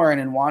is foreign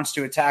and wants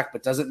to attack,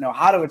 but doesn't know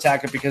how to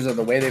attack it because of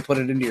the way they put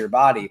it into your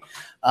body.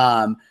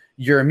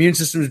 Your immune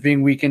system is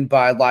being weakened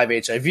by live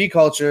HIV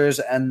cultures.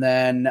 And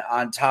then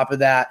on top of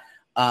that,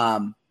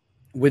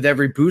 with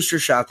every booster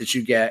shot that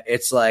you get,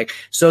 it's like,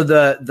 so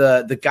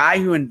the guy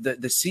who, the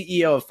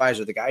CEO of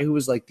Pfizer, the guy who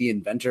was like the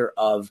inventor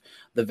of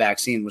the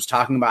vaccine, was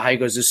talking about how he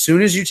goes, as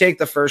soon as you take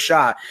the first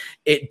shot,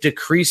 it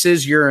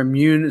decreases your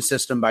immune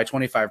system by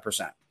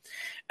 25%.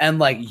 And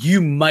like, you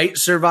might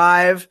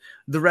survive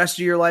the rest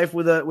of your life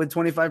with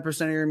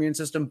 25% of your immune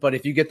system. But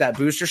if you get that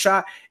booster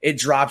shot, it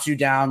drops you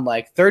down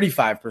like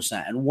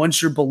 35%. And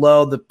once you're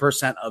below the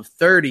percent of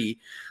 30,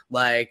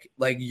 like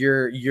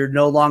you're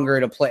no longer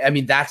at a place. I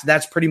mean,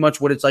 that's pretty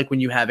much what it's like when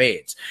you have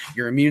AIDS.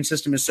 Your immune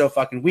system is so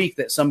fucking weak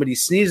that somebody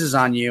sneezes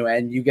on you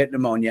and you get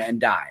pneumonia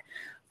and die.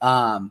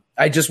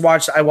 I've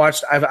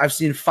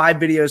seen 5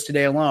 videos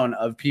today alone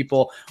of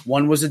people.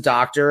 One was a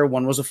doctor,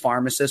 one was a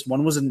pharmacist,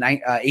 one was an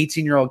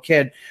 18-year-old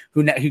kid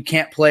who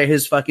can't play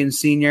his fucking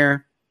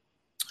senior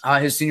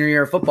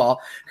year of football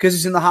because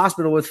he's in the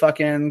hospital with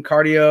fucking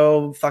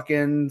cardio,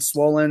 fucking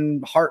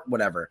swollen heart,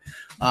 whatever.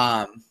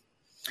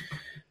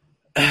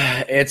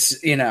 It's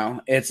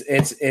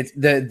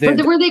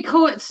but were they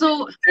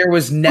so there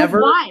was never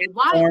why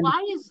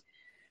is so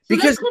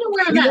because that's kind of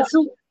where I'm at.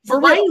 So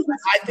why are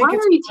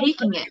you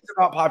taking it? It's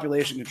about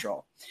population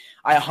control.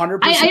 I 100%.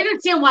 I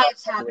understand why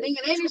it's happening,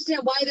 and I understand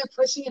why they're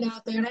pushing it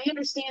out there, and I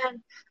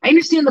understand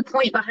the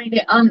point behind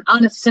it on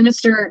a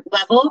sinister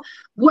level.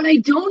 What I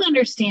don't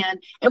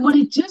understand, and what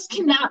I just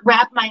cannot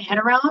wrap my head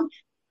around,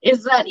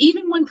 is that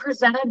even when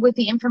presented with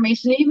the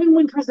information, even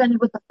when presented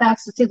with the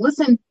facts, to say,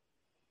 listen,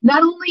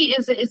 not only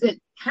is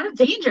it kind of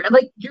dangerous,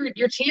 like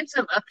your chance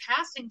of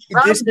passing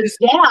from the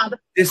jab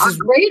are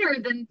greater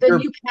than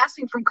you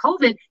passing from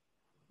COVID.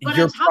 But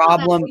your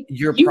problem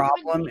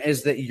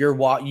is that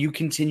you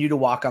continue to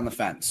walk on the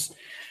fence.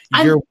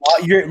 You're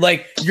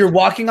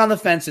walking on the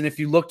fence, and if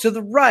you look to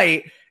the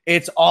right,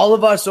 it's all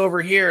of us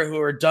over here who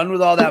are done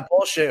with all that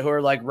bullshit, who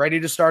are like ready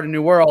to start a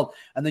new world.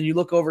 And then you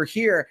look over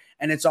here,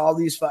 and it's all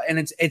these and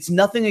it's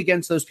nothing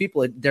against those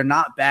people. They're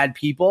not bad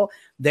people.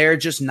 They're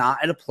just not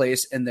at a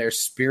place in their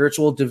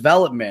spiritual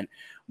development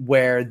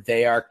where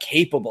they are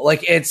capable.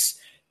 Like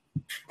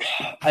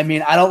I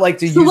mean, I don't like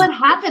to use. So what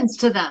happens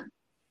to them?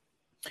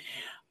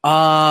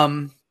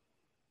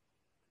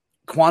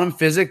 Quantum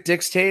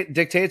physics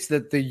dictates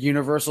that the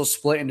universe will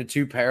split into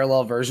 2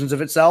 parallel versions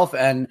of itself,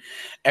 and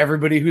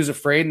everybody who's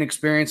afraid and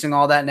experiencing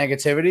all that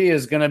negativity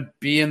is going to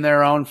be in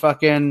their own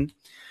fucking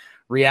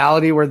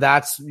reality where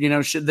that's,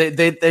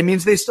 that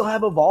means they still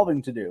have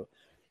evolving to do,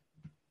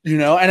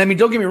 and I mean,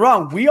 don't get me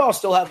wrong. We all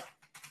still have,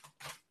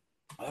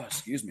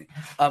 excuse me.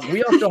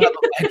 We all still have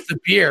it's the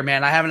beer,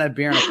 man. I haven't had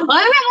beer in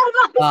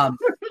I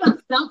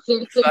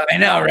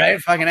know,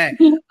 right? Fucking A.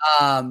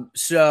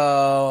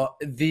 So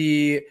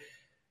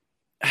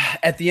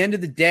at the end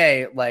of the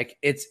day, like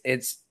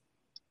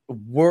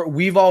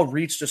we've all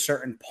reached a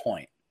certain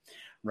point,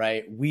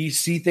 right? We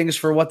see things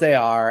for what they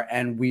are,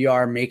 and we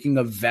are making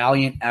a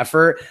valiant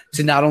effort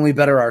to not only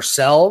better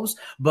ourselves,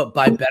 but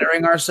by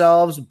bettering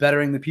ourselves,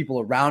 bettering the people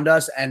around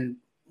us, and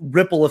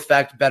ripple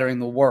effect, bettering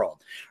the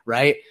world,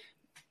 right?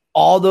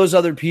 All those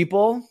other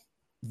people,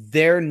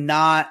 they're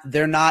not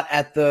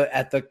at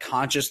the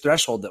conscious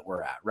threshold that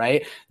we're at,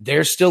 right?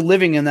 They're still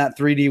living in that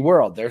 3D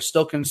world. They're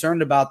still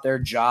concerned about their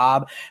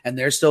job, and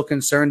they're still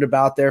concerned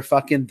about their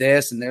fucking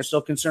this, and they're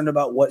still concerned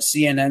about what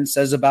CNN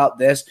says about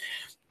this.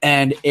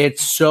 And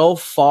it's so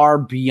far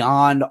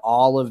beyond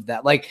all of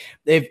that. Like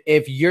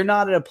if you're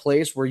not at a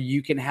place where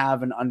you can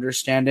have an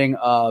understanding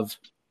of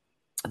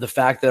the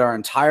fact that our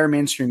entire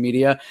mainstream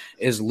media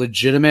is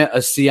legitimate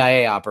a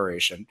CIA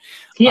operation.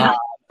 Yeah.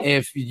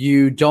 If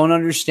you don't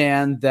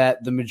understand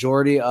that the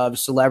majority of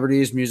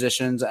celebrities,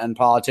 musicians, and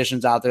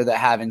politicians out there that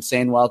have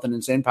insane wealth and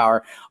insane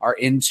power are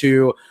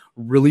into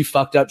really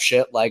fucked up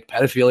shit like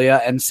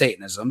pedophilia and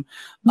Satanism,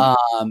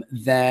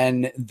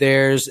 then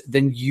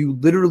you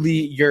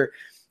literally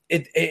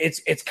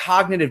it's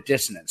cognitive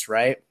dissonance,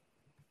 right?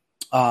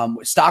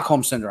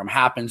 Stockholm syndrome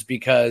happens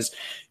because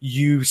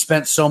you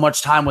spent so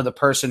much time with a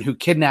person who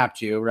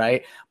kidnapped you,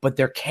 right? But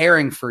they're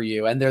caring for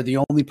you and they're the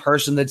only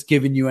person that's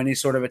given you any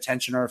sort of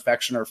attention or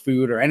affection or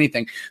food or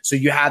anything. So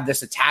you have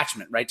this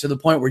attachment, right? To the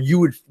point where you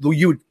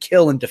would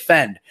kill and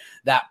defend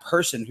that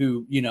person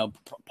who,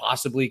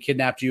 possibly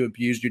kidnapped you,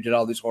 abused you, did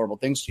all these horrible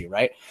things to you,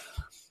 right?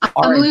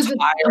 I'm losing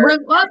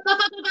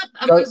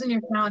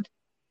your sound.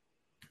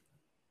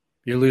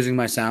 You're losing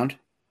my sound?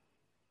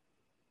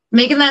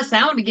 Making that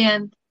sound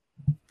again.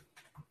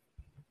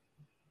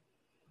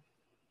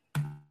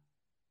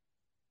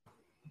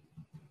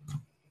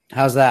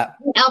 How's that?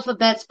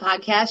 Alphabets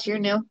podcast. You're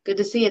new. Good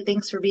to see you.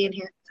 Thanks for being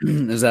here.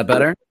 Is that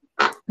better?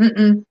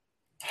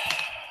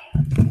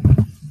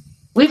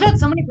 We've had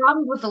so many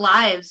problems with the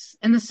lives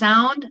and the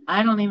sound.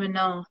 I don't even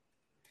know.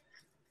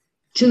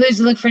 Too lazy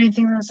to look for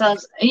anything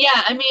themselves. Yeah,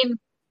 I mean,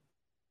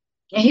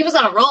 he was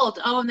on a roll.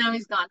 Oh, now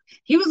he's gone.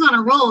 He was on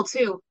a roll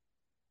too.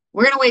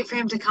 We're gonna wait for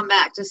him to come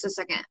back. Just a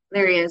second.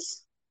 There he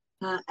is.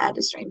 Add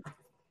to stream.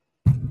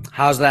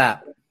 How's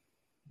that?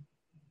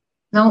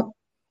 No.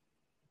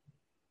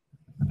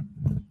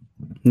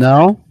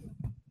 No?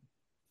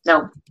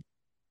 No.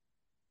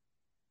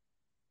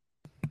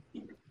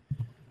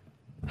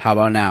 How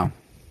about now?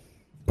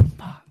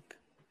 Fuck.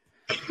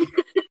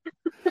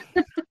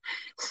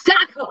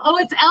 Stop. Oh,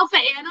 it's Alpha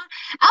Anon.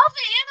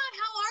 Alpha Anon,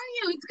 how are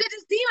you? It's good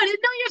to see you. I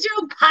didn't know you had your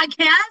own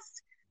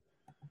podcast.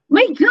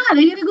 My God,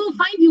 I gotta go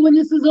find you when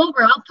this is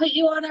over. I'll put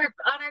you on our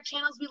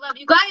channels. We love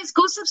you guys.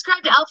 Go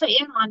subscribe to Alpha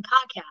Anon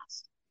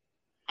podcast.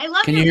 I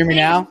love. Can you hear me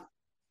now?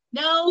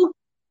 No,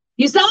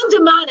 you sound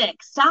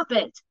demonic. Stop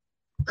it.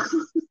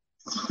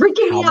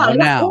 Freaking me out.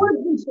 Now?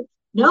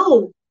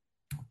 No.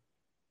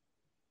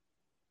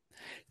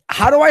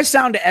 How do I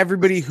sound to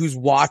everybody who's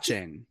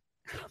watching?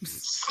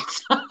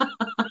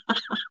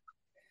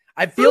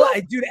 I feel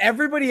like, dude,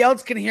 everybody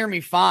else can hear me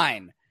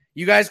fine.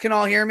 You guys can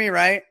all hear me,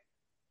 right?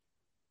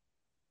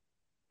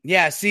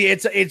 Yeah, see,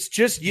 it's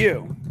just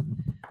you.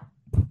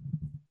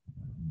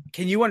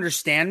 Can you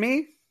understand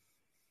me?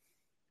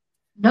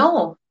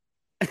 No.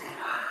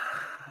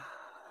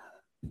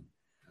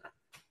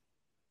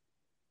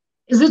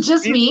 Is it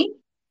just me?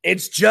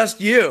 It's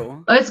just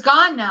you. Oh, it's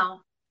gone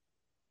now.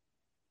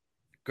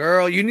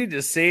 Girl, you need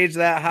to sage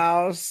that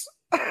house.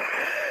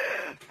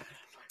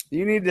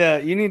 You need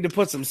to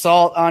put some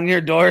salt on your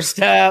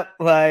doorstep.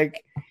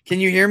 Like, can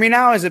you hear me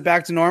now? Is it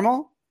back to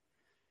normal?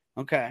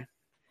 Okay.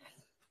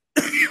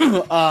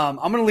 I'm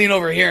gonna lean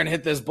over here and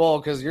hit this bowl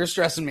because you're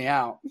stressing me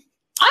out.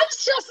 I'm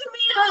stressing me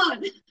out.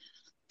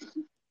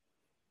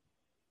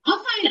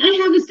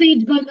 I have a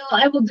sage bundle.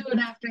 I will do it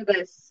after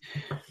this.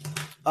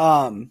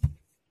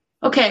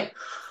 Okay.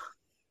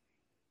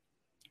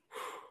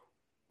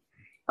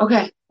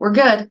 Okay, we're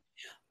good.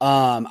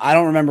 I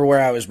don't remember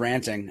where I was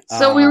ranting.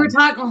 So we were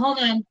talking. Hold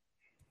on.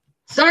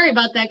 Sorry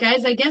about that,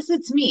 guys. I guess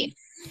it's me.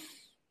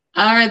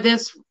 Or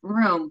this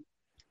room.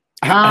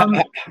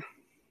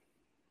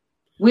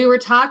 We were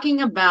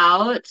talking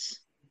about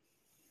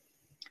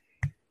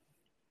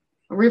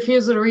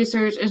refusal to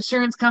research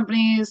insurance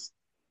companies.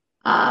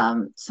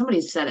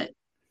 Somebody said it.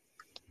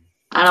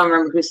 I don't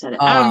remember who said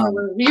it. I don't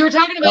remember. You were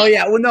talking about. Oh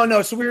yeah. Well,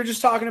 no. So we were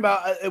just talking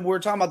about. We're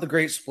talking about the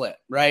Great Split,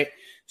 right?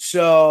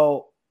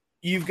 So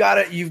you've got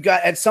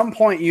at some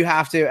point you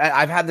have to.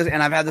 I've had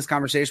this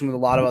conversation with a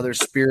lot of other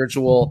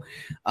spiritual,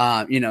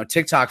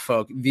 TikTok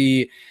folk.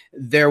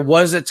 There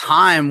was a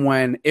time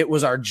when it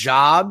was our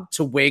job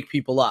to wake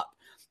people up.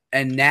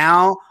 And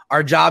now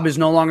our job is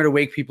no longer to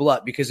wake people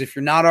up, because if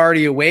you're not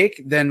already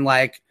awake, then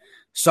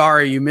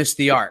sorry, you missed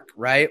the arc,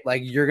 right?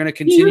 Like, you're going to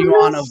continue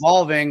on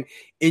evolving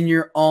in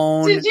your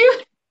own.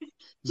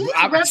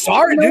 I'm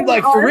sorry, dude.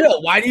 Like, for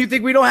real. Why do you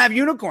think we don't have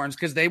unicorns?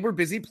 Because they were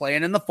busy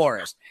playing in the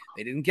forest.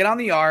 They didn't get on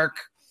the ark.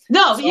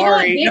 No,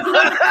 sorry. You know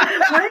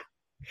what?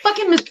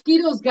 Fucking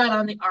mosquitoes got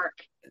on the ark.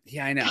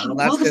 Yeah, I know. Well,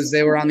 that's because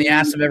they were on the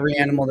ass of every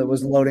animal that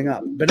was loading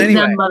up. But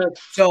anyway,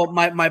 so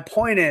my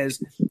point is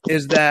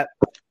that.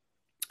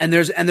 And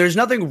there's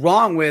nothing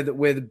wrong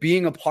with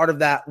being a part of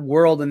that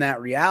world and that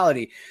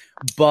reality,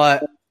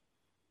 but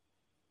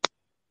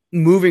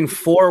moving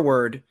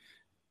forward,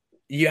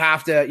 you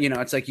have to,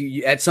 it's like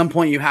you at some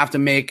point you have to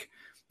make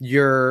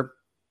your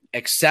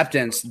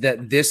acceptance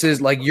that this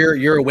is like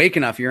you're awake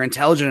enough, you're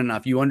intelligent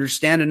enough, you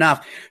understand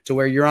enough to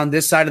where you're on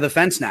this side of the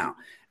fence now,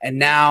 and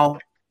now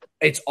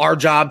it's our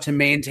job to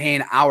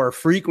maintain our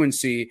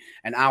frequency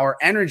and our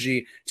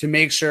energy to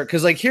make sure,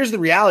 because here's the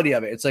reality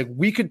of it. It's like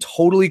we could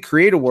totally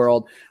create a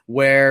world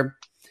where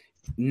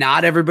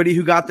not everybody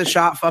who got the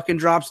shot fucking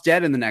drops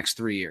dead in the next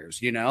 3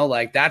 years. You know,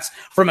 like that's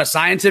from a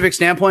scientific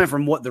standpoint,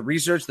 from what the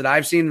research that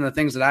I've seen and the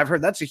things that I've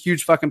heard, that's a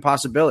huge fucking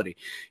possibility.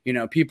 You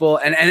know, people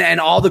and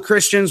all the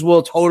Christians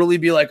will totally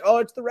be like, oh,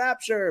 it's the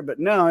rapture, but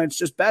no, it's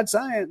just bad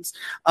science.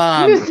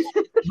 But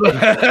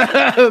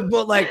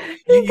like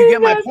you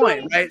get my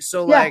point, right?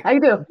 So like I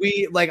do.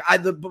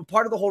 The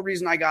part of the whole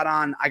reason I got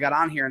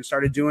on here and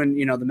started doing,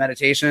 you know, the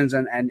meditations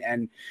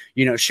and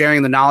you know,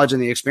 sharing the knowledge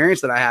and the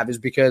experience that I have is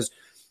because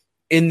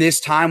in this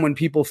time when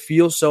people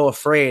feel so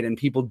afraid and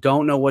people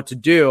don't know what to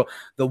do,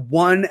 the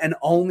one and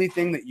only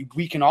thing that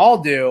we can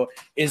all do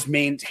is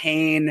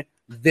maintain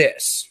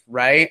this,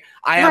 right?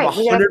 I have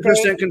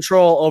 100%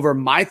 control over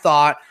my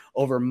thought,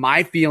 over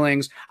my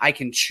feelings. I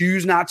can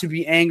choose not to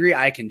be angry.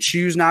 I can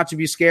choose not to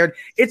be scared.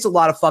 It's a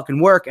lot of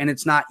fucking work and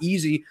it's not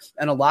easy.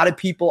 And a lot of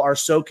people are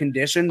so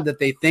conditioned that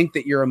they think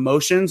that your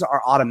emotions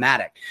are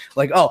automatic.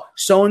 Like, oh,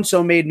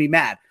 so-and-so made me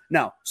mad.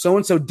 No,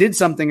 so-and-so did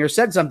something or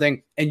said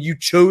something and you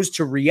chose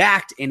to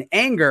react in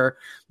anger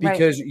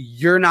because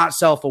you're not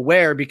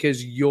self-aware,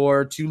 because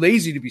you're too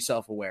lazy to be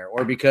self-aware,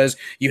 or because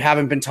you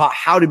haven't been taught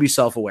how to be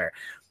self-aware.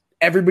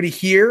 Everybody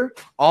here,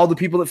 all the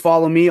people that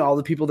follow me, all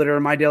the people that are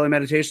in my daily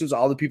meditations,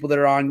 all the people that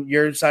are on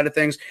your side of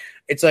things,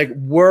 it's like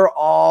we're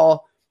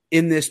all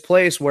in this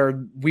place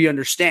where we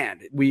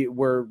understand.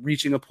 We're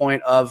reaching a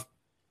point of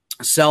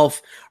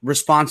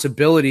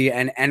self-responsibility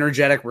and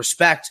energetic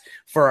respect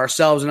for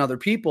ourselves and other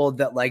people,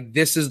 that like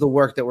this is the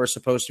work that we're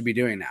supposed to be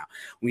doing now.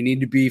 We need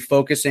to be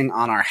focusing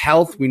on our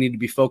health. We need to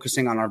be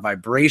focusing on our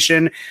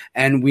vibration,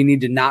 and we need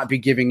to not be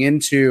giving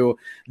into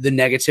the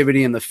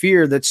negativity and the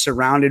fear that's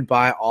surrounded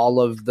by all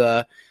of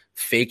the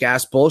fake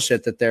ass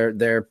bullshit that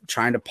they're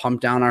trying to pump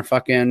down our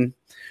fucking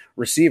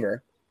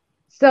receiver.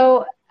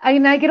 So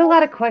I get a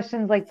lot of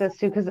questions like this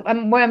too, because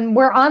when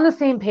we're on the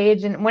same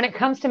page, and when it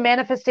comes to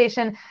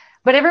manifestation,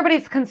 but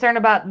everybody's concerned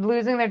about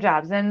losing their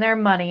jobs and their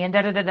money and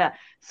da-da-da-da.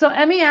 So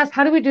Emmy asked,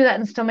 how do we do that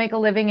and still make a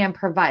living and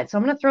provide? So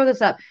I'm going to throw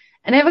this up.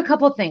 And I have a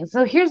couple of things.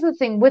 So here's the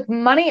thing. With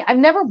money,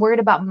 I'm never worried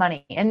about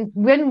money. And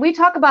when we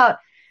talk about,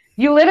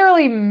 you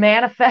literally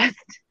manifest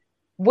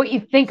what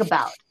you think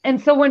about.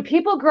 And so when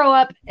people grow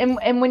up,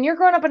 and when you're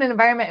growing up in an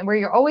environment where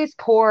you're always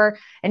poor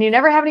and you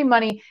never have any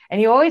money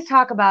and you always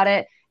talk about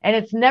it, and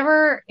it's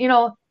never, you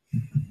know,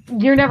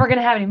 you're never going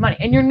to have any money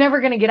and you're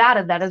never going to get out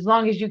of that as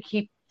long as you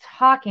keep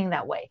talking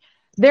that way.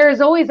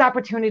 There's always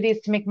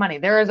opportunities to make money.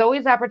 There is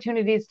always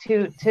opportunities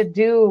to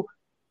do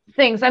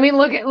things. I mean,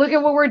 look at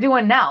what we're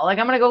doing now. Like,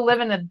 I'm going to go live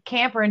in a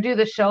camper and do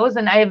the shows.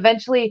 And I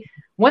eventually,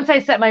 once I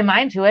set my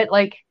mind to it,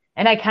 like,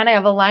 and I kind of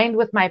have aligned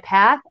with my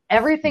path,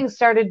 everything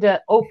started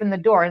to open the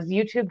doors.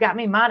 YouTube got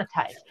me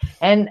monetized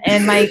and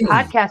my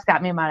podcast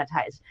got me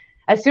monetized.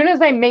 As soon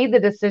as I made the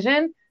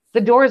decision,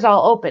 the doors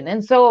all open.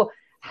 And so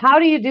how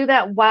do you do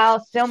that while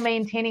still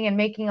maintaining and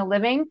making a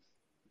living?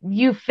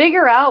 You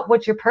figure out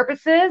what your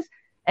purpose is,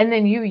 and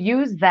then you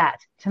use that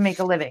to make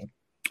a living.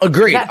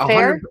 Agreed.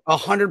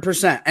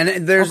 100%.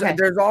 And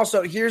there's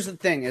also, here's the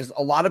thing is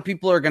a lot of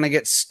people are going to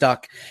get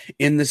stuck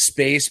in the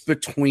space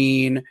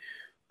between,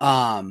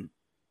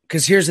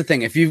 because here's the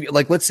thing. If you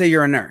like, let's say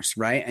you're a nurse,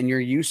 right? And you're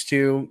used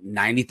to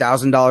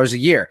 $90,000 a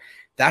year.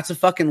 That's a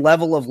fucking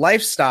level of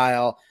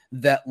lifestyle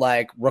that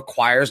like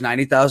requires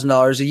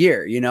 $90,000 a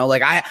year. You know,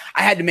 like I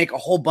had to make a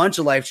whole bunch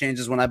of life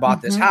changes when I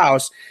bought this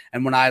house.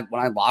 And when I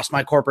lost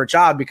my corporate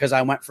job, because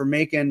I went from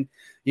making,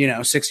 you know,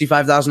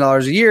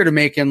 $65,000 a year to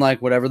making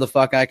like whatever the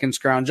fuck I can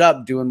scrounge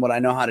up doing what I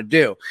know how to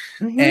do.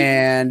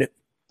 And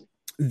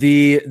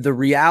the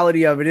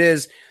reality of it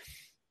is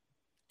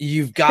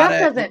you've got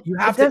to, it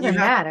doesn't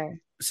matter.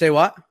 Say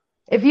what?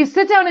 If you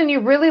sit down and you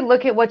really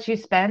look at what you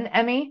spend,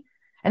 Emmy,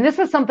 and this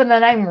is something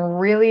that I'm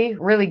really,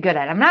 really good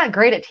at. I'm not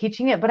great at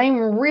teaching it, but I'm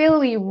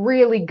really,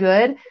 really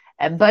good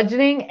at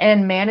budgeting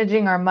and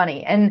managing our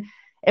money. And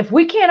if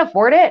we can't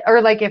afford it, or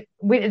like it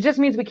just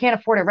means we can't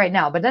afford it right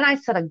now, but then I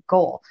set a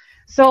goal.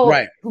 So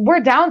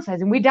we're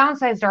downsizing. We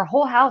downsized our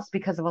whole house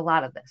because of a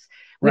lot of this.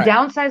 We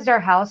downsized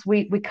our house.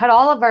 We cut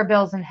all of our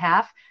bills in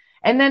half.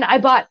 And then I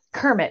bought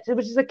Kermit,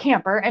 which is a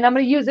camper, and I'm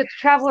going to use it to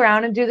travel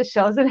around and do the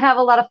shows and have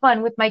a lot of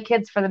fun with my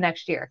kids for the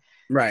next year.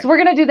 Right. So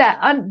we're going to do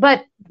that.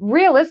 But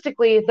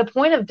realistically, the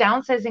point of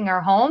downsizing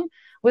our home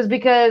was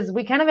because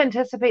we kind of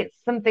anticipate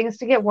some things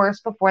to get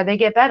worse before they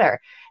get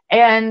better.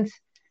 And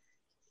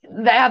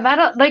that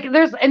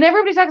and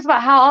everybody talks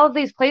about how all of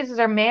these places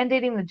are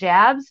mandating the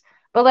jabs,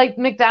 but like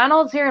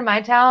McDonald's here in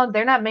my town,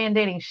 they're not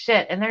mandating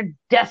shit, and they're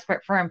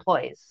desperate for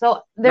employees.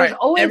 So there's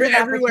always an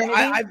everywhere.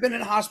 I've been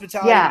in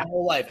hospitality my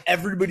whole life.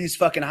 Everybody's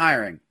fucking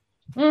hiring.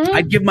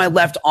 I'd give my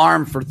left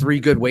arm for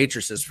 3 good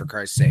waitresses, for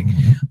Christ's sake.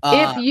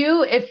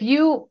 If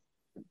you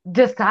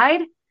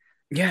decide,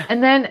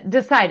 and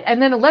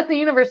then let the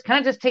universe kind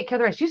of just take care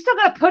of the rest. You still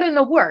got to put in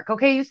the work,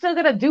 okay? You still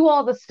got to do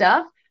all the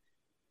stuff,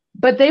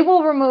 but the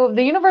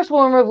universe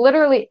will remove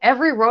literally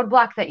every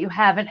roadblock that you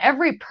have and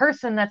every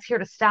person that's here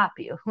to stop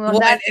you.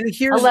 That's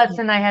a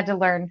lesson I had to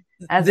learn.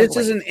 This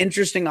is an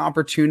interesting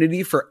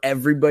opportunity for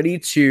everybody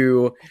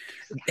to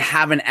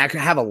have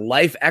a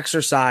life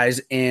exercise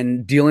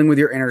in dealing with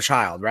your inner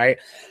child, right?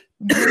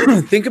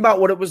 think about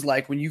what it was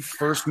like when you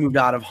first moved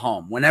out of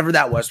home, whenever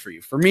that was for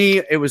you. For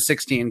me, it was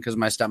 16 because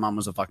my stepmom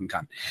was a fucking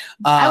cunt.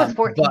 I was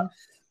 14.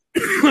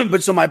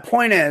 But so my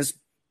point is,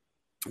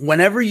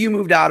 whenever you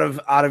moved out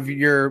of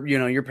your,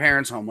 your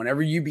parents' home,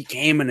 whenever you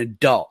became an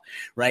adult,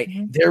 right?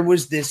 Mm-hmm. There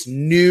was this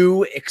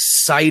new,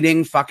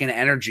 exciting fucking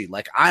energy.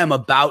 Like, I am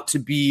about to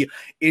be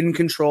in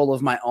control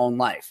of my own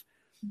life.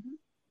 Mm-hmm.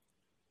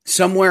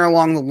 Somewhere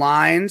along the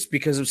lines,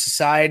 because of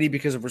society,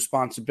 because of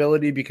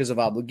responsibility, because of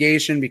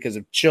obligation, because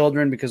of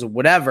children, because of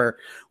whatever,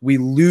 we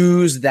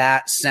lose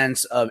that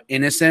sense of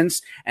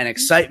innocence and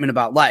excitement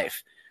about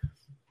life.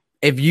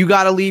 If you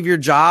got to leave your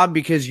job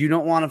because you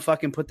don't want to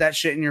fucking put that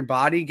shit in your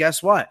body,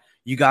 guess what?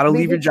 You got to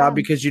leave your job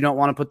because you don't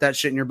want to put that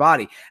shit in your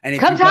body. And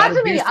if come talk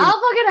to me. I'll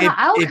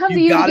come to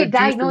you to get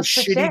diagnosed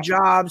for shitty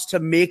jobs to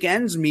make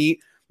ends meet,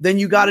 then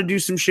you got to do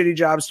some shitty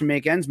jobs to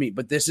make ends meet.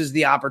 But this is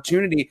the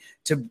opportunity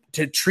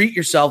to treat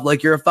yourself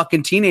like you're a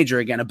fucking teenager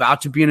again,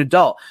 about to be an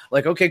adult.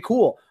 Like, okay,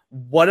 cool.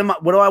 What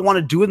do I want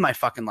to do with my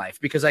fucking life?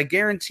 Because I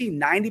guarantee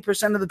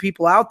 90% of the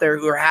people out there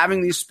who are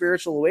having these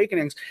spiritual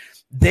awakenings,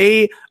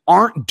 they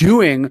aren't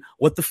doing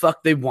what the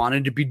fuck they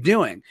wanted to be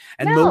doing.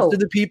 And most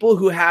of the people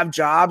who have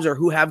jobs or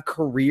who have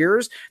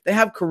careers, they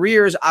have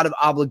careers out of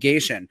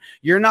obligation.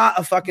 You're not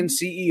a fucking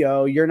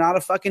CEO. You're not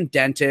a fucking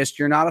dentist.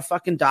 You're not a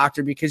fucking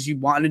doctor because you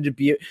wanted to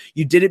be.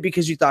 You did it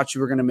because you thought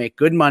you were going to make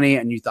good money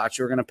and you thought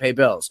you were going to pay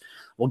bills.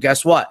 Well,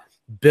 guess what?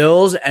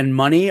 Bills and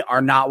money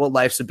are not what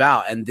life's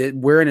about.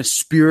 And we're in a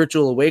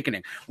spiritual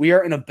awakening. We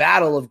are in a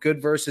battle of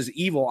good versus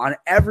evil on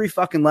every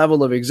fucking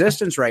level of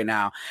existence right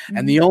now. Mm-hmm.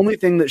 And the only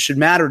thing that should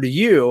matter to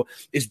you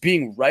is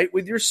being right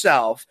with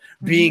yourself,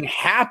 being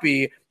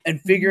happy, and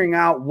figuring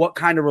out what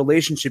kind of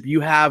relationship you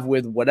have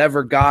with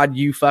whatever God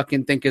you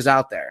fucking think is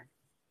out there.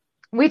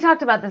 We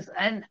talked about this,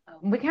 and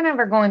we kind of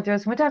are going through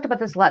this. We talked about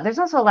this a lot. There's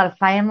also a lot of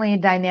family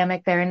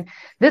dynamic there. And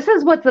this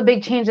is what the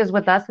big changes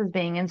with us is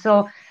being. And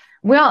so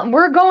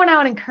we're going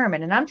out in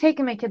Kermit, and I'm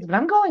taking my kids, but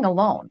I'm going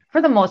alone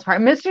for the most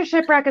part. Mr.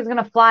 Shipwreck is going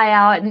to fly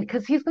out, and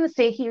because he's going to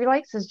stay, he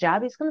likes his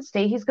job. He's going to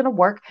stay. He's going to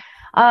work,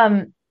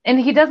 and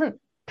he doesn't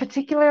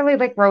particularly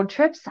like road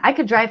trips. I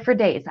could drive for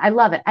days. I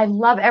love it. I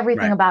love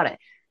everything about it.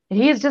 And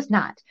he is just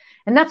not,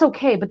 and that's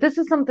okay. But this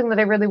is something that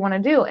I really want to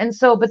do, and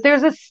so, but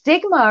there's a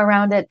stigma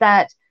around it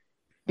that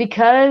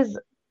because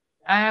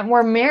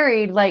we're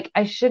married, like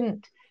I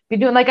shouldn't be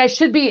doing, like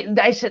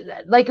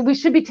we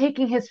should be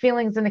taking his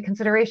feelings into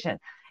consideration.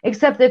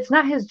 Except it's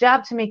not his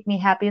job to make me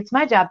happy. It's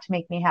my job to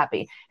make me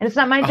happy. And it's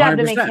not my job 100%.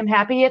 To make him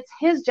happy. It's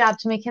his job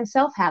to make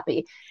himself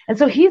happy. And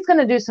so he's going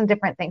to do some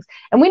different things.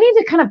 And we need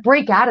to kind of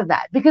break out of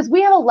that because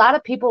we have a lot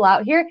of people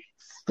out here,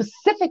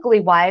 specifically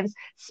wives,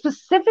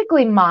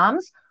 specifically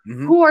moms,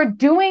 who are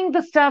doing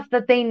the stuff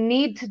that they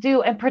need to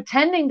do and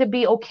pretending to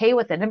be okay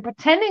with it and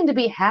pretending to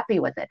be happy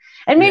with it.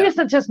 And maybe it's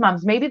not just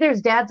moms. Maybe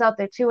there's dads out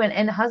there too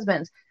and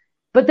husbands.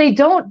 But they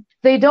don't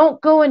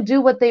go and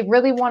do what they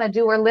really want to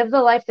do or live the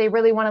life they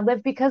really want to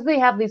live because they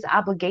have these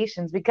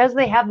obligations, because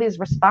they have these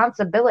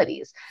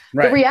responsibilities.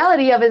 Right. The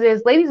reality of it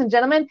is, ladies and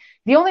gentlemen,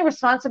 the only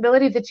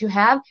responsibility that you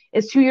have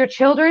is to your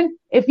children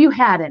if you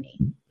had any.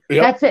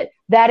 Yep. That's it.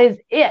 That is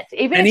it.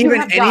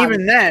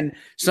 Even then,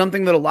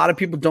 something that a lot of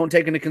people don't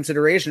take into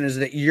consideration is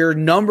that your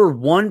number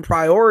one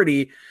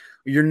priority,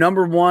 your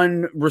number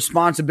one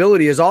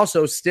responsibility is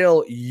also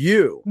still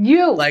you.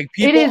 Like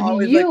people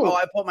always like, oh,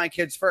 I put my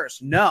kids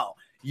first. No,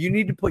 you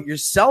need to put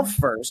yourself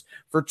first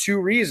for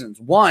two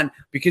reasons. One,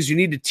 because you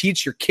need to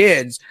teach your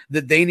kids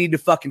that they need to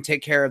fucking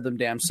take care of them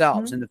damn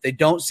selves. And if they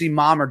don't see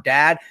mom or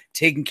dad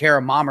taking care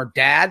of mom or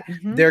dad,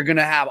 they're going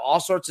to have all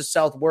sorts of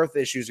self-worth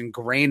issues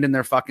ingrained in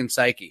their fucking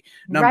psyche.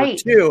 Number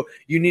two,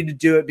 you need to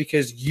do it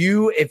because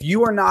if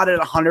you are not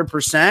at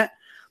 100%,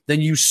 then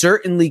you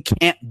certainly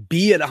can't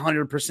be at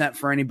 100%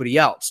 for anybody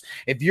else.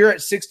 If you're at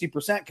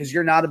 60% because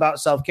you're not about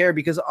self-care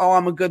because, oh,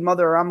 I'm a good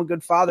mother or I'm a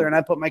good father and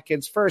I put my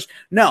kids first.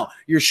 No,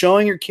 you're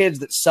showing your kids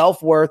that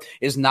self-worth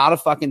is not a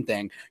fucking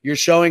thing. You're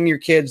showing your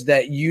kids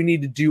that you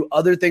need to do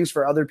other things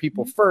for other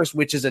people first,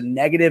 which is a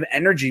negative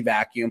energy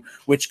vacuum,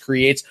 which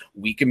creates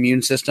weak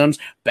immune systems,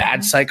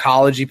 bad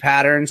psychology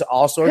patterns,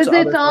 all sorts of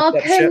other because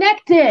it's all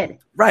connected.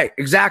 Shit. Right,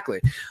 exactly.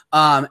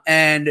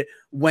 And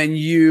when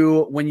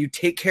you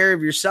take care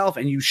of yourself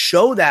and you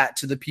show that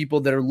to the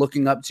people that are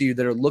looking up to you,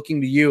 that are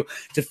looking to you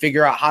to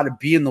figure out how to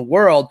be in the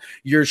world,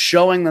 you're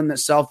showing them that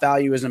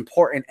self-value is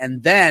important.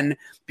 And then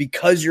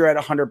because you're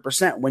at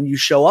 100%, when you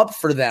show up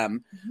for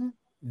them,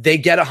 they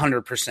get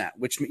 100%,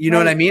 which, you know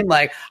what I mean?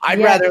 Like, I'd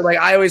rather, like,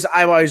 I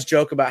always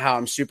joke about how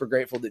I'm super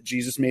grateful that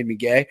Jesus made me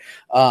gay.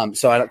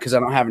 Cause I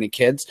don't have any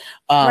kids.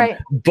 But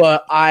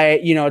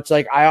it's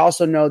like, I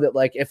also know that,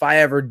 like, if I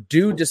ever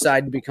do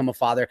decide to become a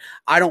father,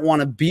 I don't want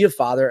to be a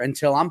father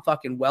until I'm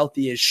fucking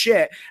wealthy as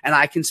shit. And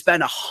I can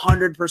spend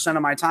 100%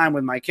 of my time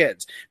with my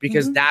kids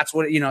because that's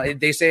what,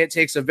 they say it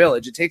takes a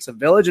village. It takes a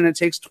village and it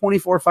takes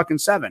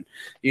 24/7.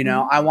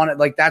 I want it,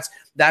 like,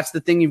 that's the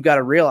thing you've got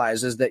to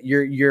realize is that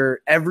you're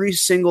every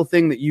single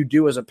thing that you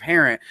do as a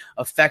parent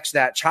affects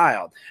that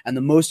child. And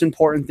the most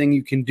important thing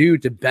you can do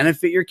to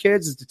benefit your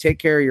kids is to take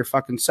care of your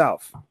fucking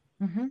self.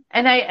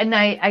 And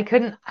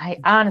I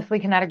honestly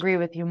cannot agree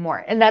with you more.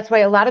 And that's why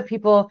a lot of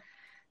people,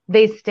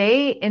 they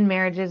stay in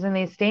marriages and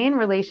they stay in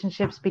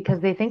relationships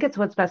because they think it's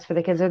what's best for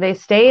the kids, or they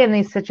stay in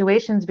these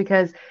situations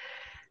because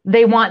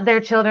they want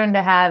their children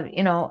to have,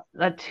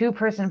 a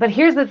two-person. But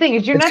here's the thing: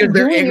 is you're It's not because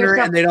they're doing ignorant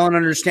yourself. and they don't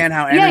understand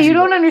how. Yeah, you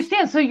don't works.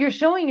 understand. So you're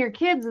showing your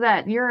kids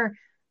that you're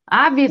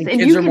obvious, and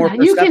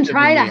you can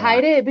try to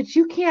hide it, but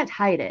you can't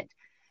hide it.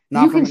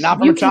 Not from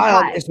a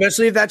child,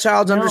 especially if that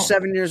child's under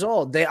 7 years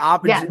old.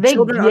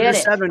 Children under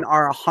 7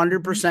 are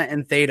 100%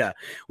 in theta,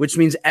 which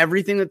means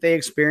everything that they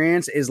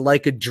experience is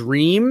like a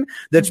dream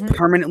that's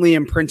permanently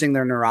imprinting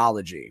their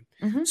neurology.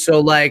 So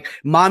like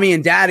mommy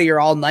and daddy are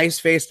all nice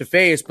face to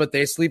face, but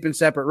they sleep in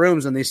separate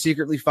rooms and they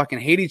secretly fucking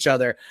hate each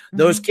other.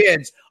 Those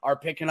kids are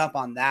picking up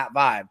on that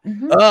vibe.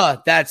 I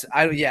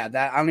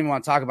don't even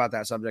want to talk about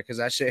that subject because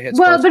that shit hits.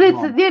 Well,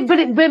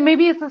 but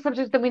maybe it's the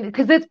subject that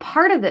because it's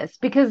part of this,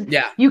 because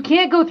you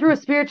can't go through a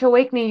spiritual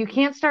awakening. You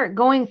can't start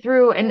going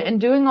through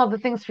and doing all the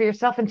things for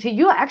yourself until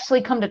you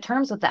actually come to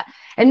terms with that.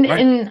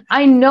 And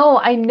I know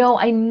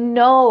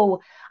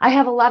I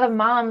have a lot of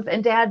moms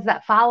and dads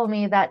that follow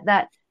me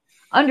that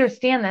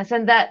understand this,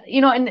 and that,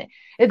 and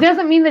it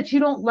doesn't mean that you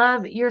don't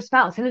love your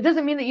spouse, and it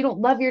doesn't mean that you don't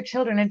love your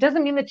children. It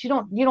doesn't mean that you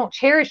don't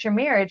cherish your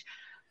marriage,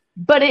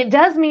 but it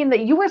does mean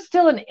that you are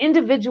still an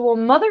individual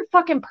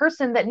motherfucking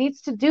person that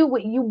needs to do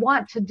what you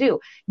want to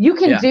do. You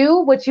can do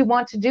what you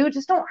want to do,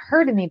 just don't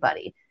hurt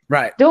anybody.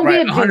 Right. Don't be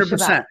a douche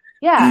about it.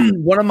 Yeah.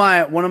 One of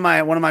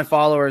my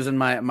followers and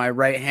my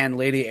right hand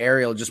lady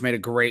Ariel just made a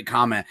great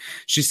comment.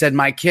 She said,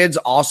 my kids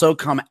also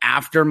come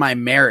after my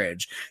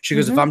marriage. She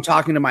goes, if I'm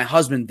talking to my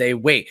husband, they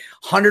wait.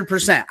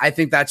 100%. I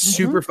think that's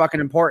super fucking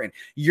important.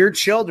 Your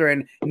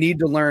children need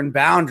to learn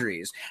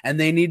boundaries, and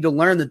they need to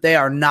learn that they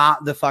are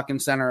not the fucking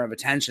center of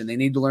attention. They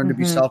need to learn to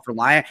be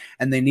self-reliant,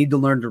 and they need to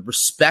learn to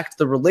respect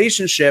the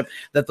relationship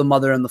that the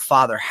mother and the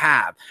father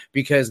have,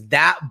 because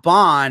that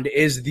bond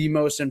is the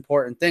most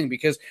important thing.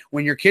 Because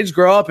when your kids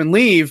grow up and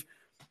leave,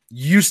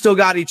 you still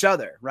got each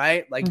other,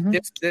 right? Like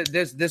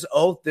this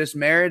oath, this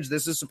marriage,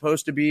 this is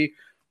supposed to be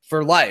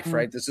for life,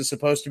 right? This is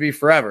supposed to be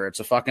forever. It's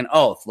a fucking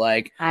oath.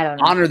 Like, I don't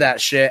know. Honor that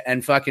shit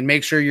and fucking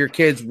make sure your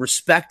kids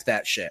respect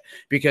that shit,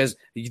 because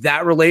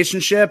that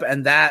relationship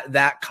and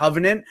that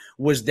covenant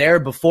was there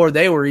before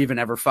they were even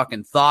ever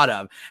fucking thought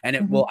of, and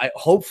it will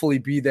hopefully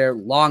be there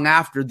long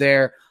after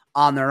they're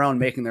on their own,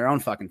 making their own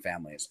fucking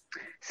families.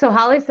 So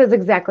Holly says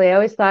exactly. I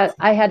always thought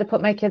I had to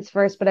put my kids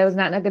first, but I was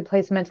not in a good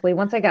place mentally.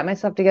 Once I got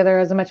myself together, I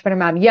was a much better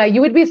mom. Yeah,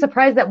 you would be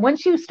surprised that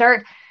once you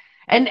start,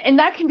 and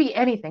that can be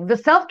anything. The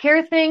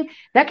self-care thing,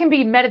 that can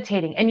be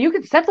meditating. And you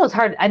can set those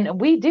hard, and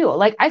we do.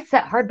 Like, I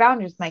set hard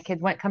boundaries with my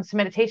kids when it comes to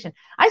meditation.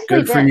 I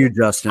sleep Good for you,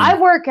 Justin. I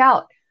work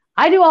out.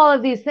 I do all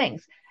of these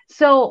things.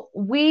 So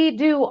we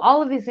do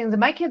all of these things. And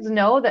my kids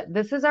know that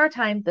this is our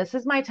time. This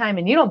is my time.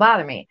 And you don't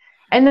bother me.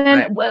 And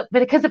then,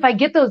 because if I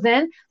get those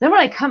in, then when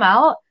I come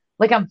out,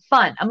 like, I'm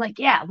fun. I'm like,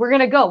 yeah, we're going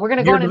to go. We're going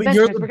to go on adventures.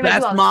 You're the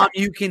best mom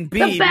you can be.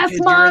 The best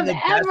mom you're in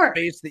the ever. Best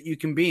space that you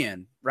can be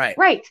in. Right.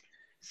 Right.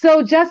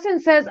 So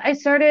Justin says, I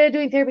started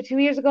doing therapy 2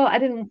 years ago. I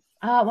didn't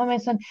want my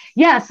son.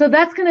 Yeah. So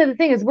that's kind of the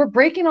thing, is we're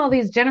breaking all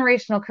these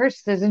generational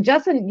curses. And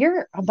Justin,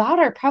 you're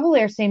probably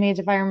our same age,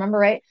 if I remember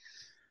right.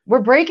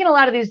 We're breaking a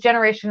lot of these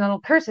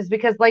generational curses,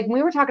 because, like,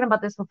 we were talking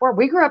about this before.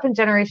 We grew up in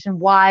Generation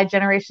Y,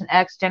 Generation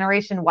X,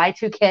 Generation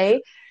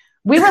Y2K.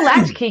 We were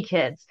latchkey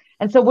kids.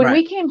 And so when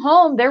we came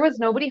home, there was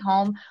nobody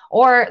home,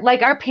 or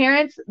like our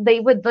parents, they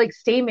would like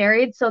stay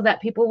married so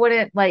that people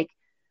wouldn't like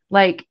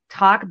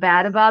talk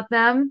bad about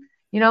them,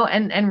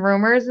 and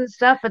rumors and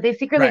stuff, but they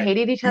secretly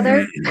hated each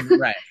other.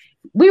 Right.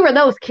 We were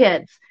those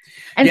kids.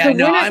 And so we're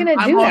not going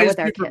to do that with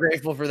our kids. I'm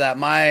grateful for that.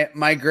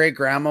 My great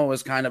grandma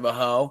was kind of a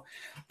hoe.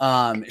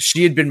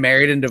 She had been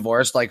married and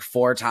divorced like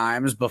 4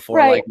 times before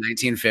like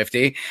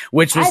 1950,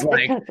 which was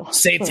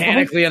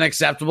satanically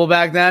unacceptable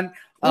back then.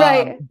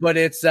 But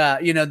it's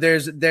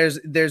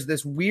there's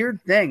this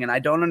weird thing, and I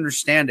don't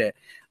understand it.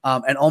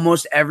 And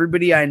almost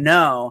everybody I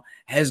know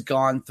has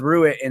gone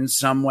through it in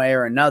some way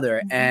or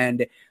another.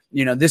 And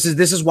this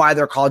is why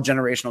they're called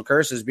generational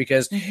curses,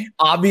 because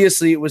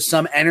obviously it was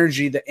some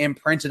energy that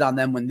imprinted on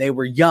them when they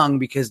were young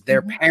because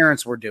their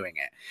parents were doing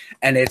it.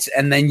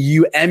 And then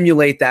you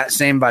emulate that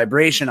same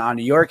vibration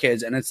onto your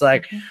kids. And it's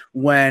like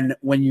when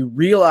you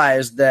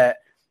realize that,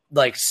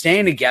 like,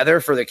 staying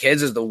together for the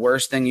kids is the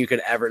worst thing you could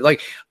ever,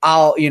 like,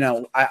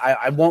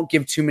 I won't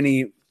give too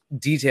many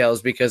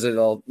details because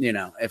it'll,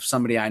 if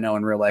somebody I know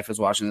in real life is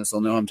watching this,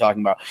 they'll know who I'm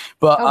talking about.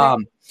 But,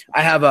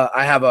 I have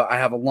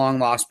a long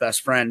lost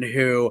best friend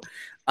who,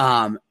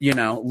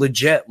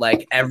 legit,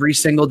 like, every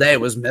single day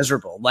was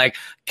miserable. Like,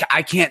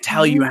 I can't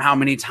tell you how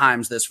many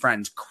times this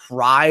friend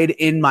cried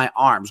in my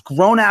arms,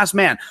 grown ass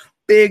man,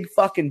 big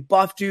fucking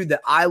buff dude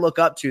that I look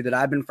up to, that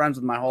I've been friends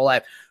with my whole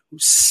life,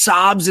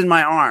 sobs in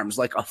my arms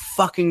like a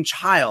fucking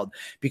child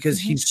because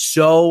he's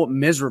so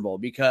miserable,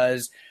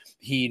 because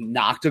he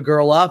knocked a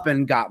girl up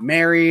and got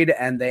married,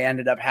 and they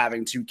ended up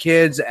having 2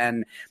 kids,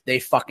 and they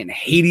fucking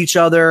hate each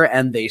other,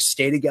 and they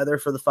stay together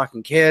for the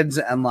fucking kids.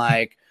 And,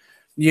 like,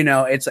 You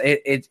know, it's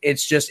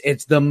just,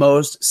 it's the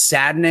most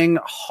saddening,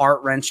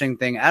 heart-wrenching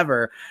thing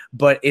ever.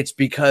 But it's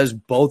because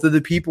both of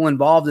the people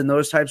involved in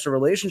those types of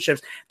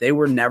relationships, they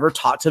were never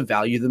taught to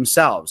value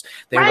themselves.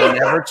 They were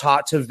never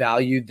taught to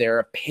value their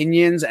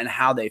opinions and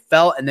how they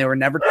felt, and they were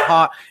never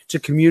taught to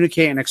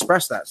communicate and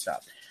express that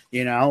stuff.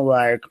 You know,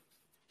 like,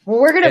 well,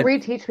 we're gonna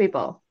reteach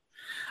people.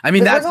 I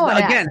mean, that's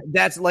again,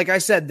 that's like I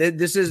said,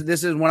 this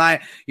is when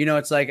I, you know,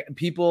 it's like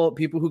people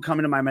who come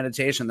into my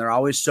meditation, they're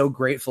always so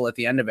grateful at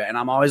the end of it. And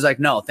I'm always like,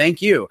 no,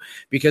 thank you.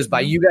 Because by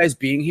you guys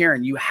being here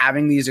and you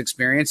having these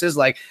experiences,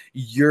 like,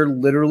 you're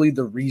literally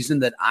the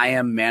reason that I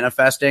am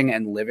manifesting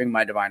and living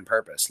my divine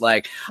purpose.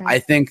 Like, I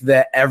think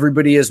that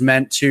everybody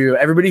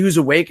who's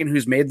awake and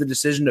who's made the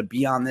decision to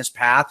be on this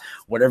path,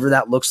 whatever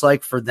that looks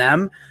like for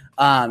them,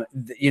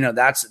 you know,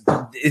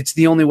 it's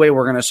the only way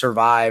we're going to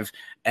survive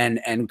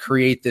and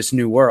create this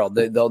new world.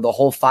 The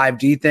whole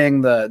 5D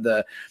thing,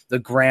 the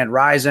grand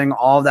rising,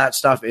 all that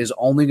stuff is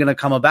only going to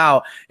come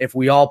about if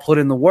we all put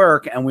in the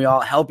work and we all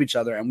help each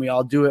other and we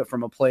all do it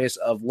from a place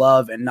of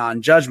love and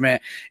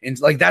non-judgment. And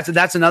like,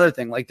 that's another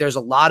thing. Like, there's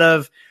a lot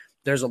of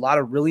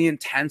really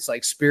intense,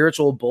 like,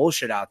 spiritual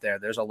bullshit out there.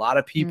 There's a lot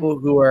of people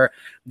who are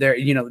there,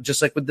 you know,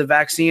 just like with the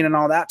vaccine and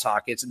all that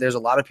talk. There's a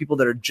lot of people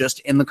that are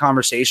just in the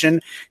conversation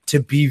to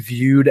be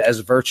viewed as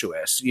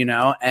virtuous, you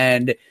know,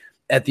 and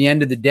at the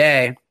end of the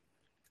day,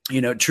 you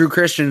know, true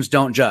Christians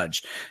don't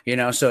judge, you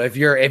know. So if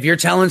you're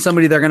telling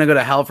somebody they're going to go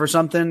to hell for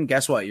something,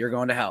 guess what? You're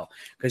going to hell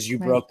because you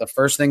broke the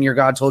first thing your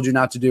God told you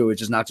not to do,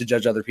 which is not to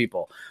judge other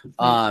people.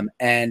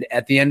 And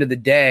at the end of the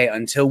day,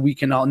 until we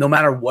can all, no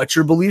matter what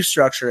your belief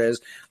structure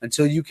is,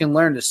 until you can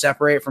learn to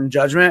separate from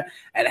judgment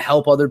and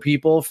help other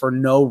people for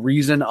no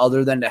reason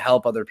other than to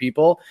help other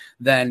people,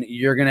 then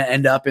you're going to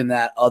end up in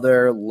that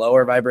other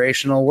lower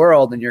vibrational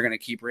world and you're going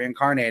to keep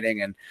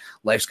reincarnating and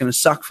life's going to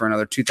suck for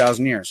another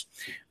 2,000 years.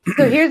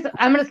 So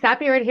I'm going to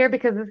stop you right here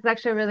because this is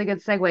actually a really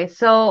good segue.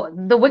 So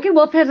the Wicked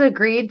Wolf has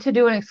agreed to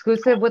do an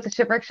exclusive with the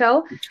Shipwreck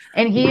Show,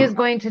 and he is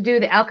going to do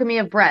the Alchemy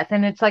of Breath,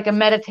 and it's like a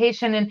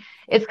meditation, and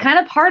it's kind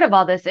of part of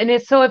all this. And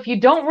so if you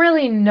don't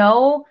really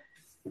know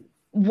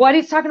what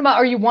he's talking about,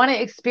 or you want to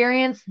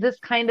experience this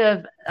kind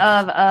of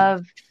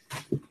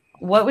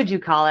what would you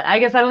call it? I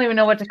guess I don't even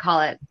know what to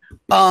call it.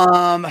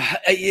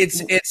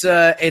 It's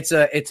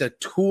a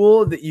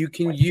tool that you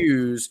can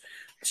use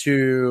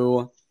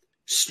to.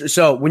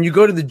 So when you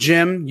go to the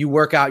gym, you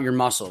work out your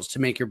muscles to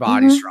make your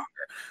body stronger.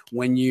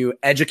 When you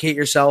educate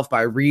yourself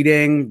by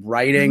reading,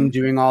 writing,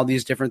 doing all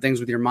these different things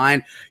with your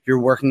mind, you're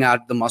working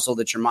out the muscle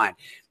that's your mind.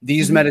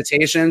 These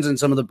meditations and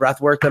some of the breath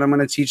work that I'm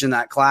going to teach in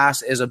that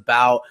class is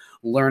about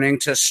learning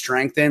to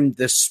strengthen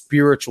the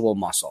spiritual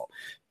muscle.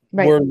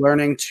 Right. We're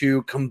learning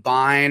to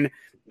combine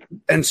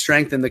and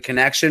strengthen the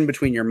connection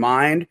between your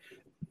mind,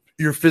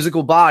 your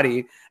physical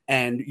body,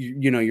 and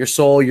you know, your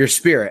soul, your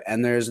spirit.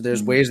 And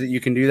there's ways that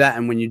you can do that.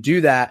 And when you do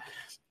that,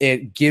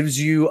 it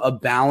gives you a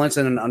balance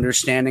and an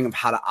understanding of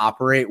how to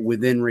operate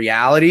within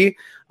reality.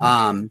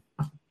 That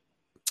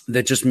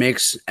just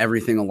makes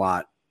everything a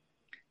lot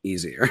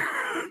easier.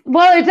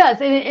 Well, it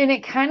does. And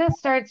it kind of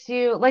starts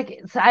you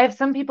like, so I have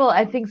some people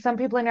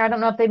in here, I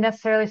don't know if they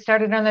necessarily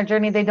started on their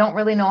journey. They don't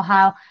really know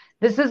how.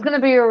 This is going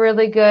to be a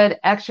really good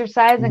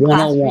exercise and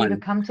class for you to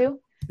come to.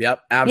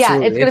 Yep,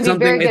 absolutely. Yeah, it's going to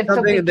be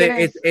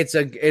very good.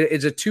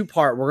 It's a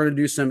two-part. We're going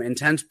to do some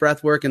intense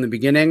breath work in the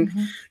beginning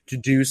to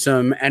do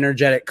some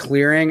energetic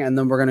clearing, and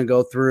then we're going to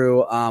go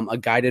through a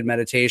guided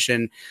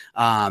meditation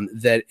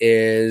that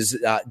is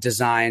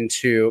designed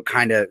to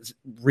kind of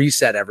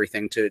reset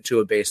everything to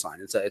a baseline.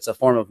 It's a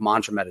form of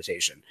mantra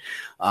meditation.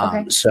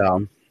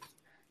 So.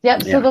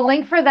 Yep. Yeah. So the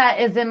link for that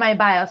is in my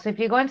bio. So if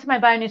you go into my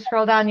bio and you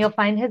scroll down, you'll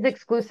find his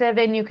exclusive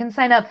and you can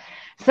sign up.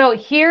 So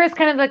here is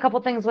kind of a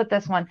couple things with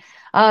this one.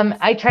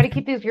 I try to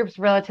keep these groups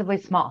relatively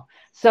small.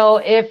 So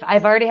if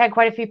I've already had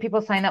quite a few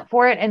people sign up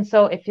for it. And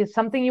so if it's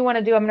something you want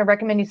to do, I'm going to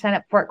recommend you sign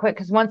up for it quick.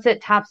 Because once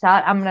it tops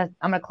out, I'm going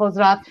to close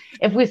it off.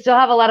 If we still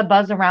have a lot of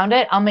buzz around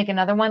it, I'll make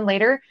another one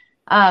later.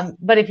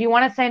 But if you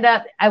want to sign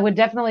up, I would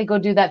definitely go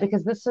do that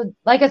because this is,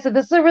 like I said,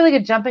 this is a really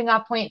good jumping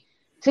off point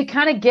to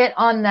kind of get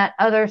on that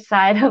other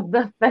side of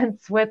the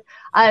fence with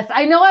us.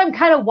 I know I'm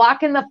kind of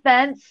walking the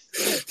fence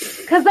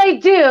because I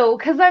do,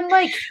 because I'm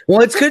like,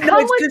 well, it's good.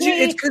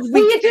 It's because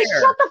we just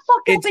shut the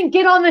fuck up and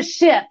get on the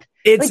ship.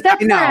 That's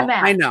where I'm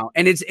at. I know.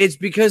 And it's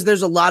because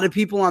there's a lot of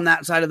people on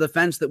that side of the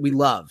fence that we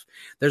love.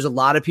 There's a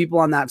lot of people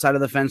on that side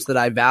of the fence that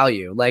I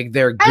value. Like,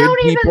 they're good people. I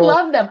don't even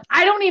love them.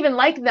 I don't even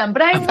like them.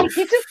 But I'm like,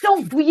 you just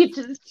don't.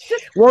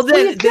 Well,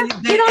 then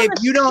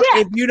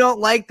if you don't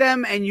like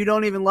them and you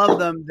don't even love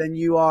them, then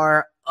you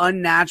are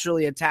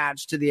unnaturally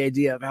attached to the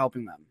idea of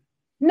helping them.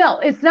 No,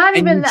 it's not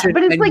even that.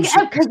 But it's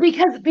like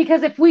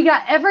because if we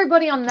got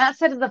everybody on that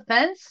side of the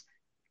fence,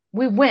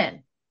 we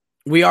win.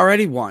 We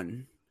already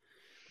won.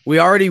 We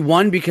already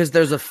won because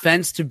there's a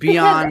fence to be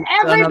on.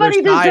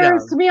 Everybody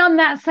deserves to be on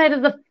that side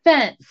of the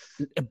fence.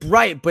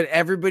 Right, but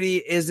everybody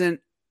isn't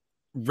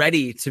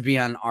ready to be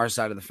on our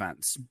side of the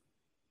fence.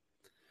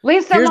 At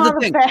least I'm on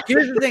the fence.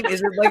 Here's the thing: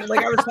 is it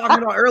like I was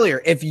talking about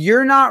earlier? If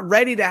you're not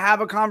ready to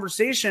have a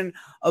conversation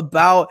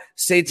about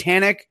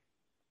satanic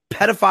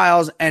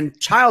pedophiles and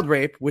child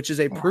rape, which is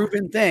a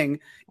proven thing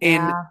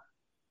in,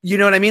 you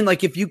know what I mean?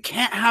 Like, if you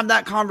can't have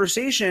that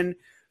conversation,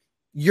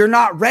 you're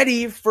not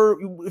ready for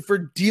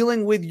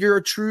dealing with your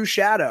true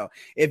shadow.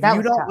 If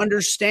you don't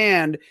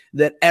understand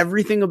that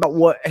everything about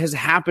what has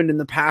happened in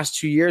the past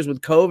 2 years with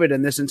COVID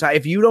and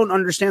if you don't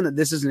understand that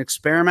this is an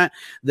experiment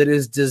that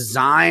is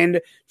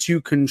designed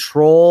to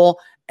control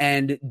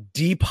and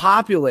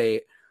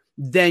depopulate,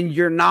 then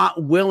you're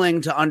not willing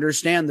to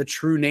understand the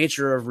true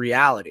nature of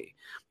reality.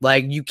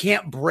 Like, you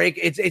can't break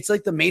it's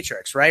like the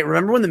Matrix, right?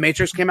 Remember when the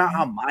Matrix came out,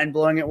 how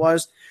mind-blowing it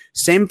was?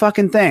 Same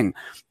fucking thing.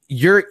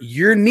 You're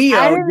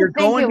Neo, you're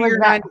going to your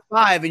 9 to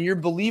 5 and you're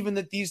believing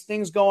that these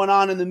things going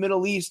on in the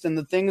Middle East and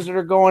the things that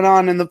are going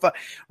on in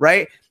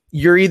right?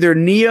 You're either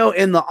Neo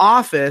in the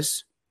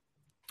office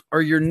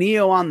or you're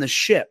Neo on the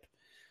ship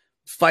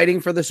fighting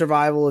for the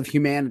survival of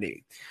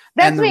humanity.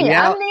 That's me.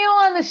 I'm Neo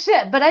on the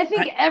ship, but I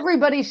think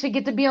everybody should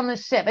get to be on the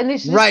ship, and they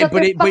should just shut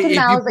their fucking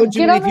mouths and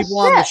get on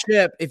the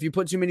ship. If you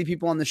put too many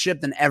people on the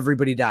ship, then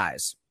everybody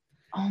dies.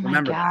 Oh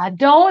my God,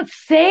 don't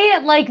say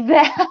it like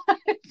that.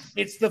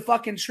 It's the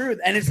fucking truth.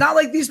 And it's not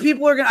like these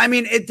people are going to, I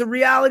mean, the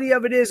reality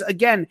of it is,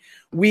 again,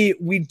 we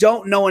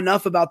don't know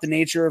enough about the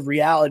nature of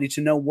reality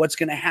to know what's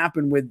going to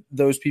happen with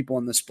those people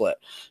in the split.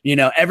 You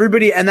know,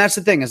 everybody, and that's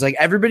the thing, is like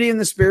everybody in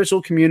the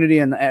spiritual community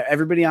and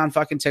everybody on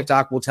fucking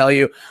TikTok will tell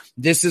you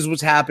this is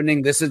what's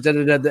happening. This is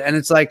and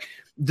it's like,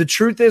 the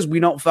truth is we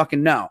don't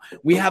fucking know.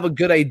 We have a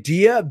good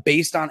idea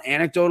based on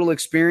anecdotal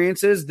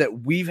experiences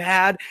that we've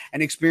had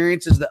and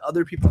experiences that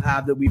other people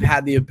have that we've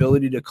had the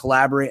ability to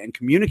collaborate and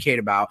communicate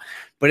about.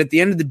 But at the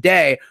end of the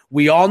day,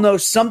 we all know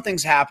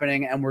something's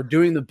happening and we're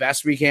doing the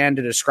best we can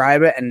to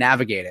describe it and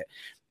navigate it.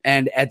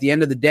 And at the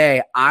end of the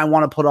day, I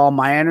want to put all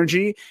my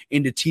energy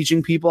into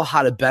teaching people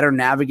how to better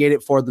navigate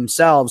it for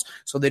themselves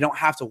so they don't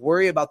have to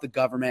worry about the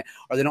government,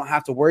 or they don't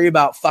have to worry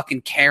about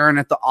fucking Karen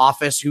at the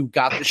office who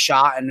got the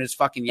shot and is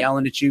fucking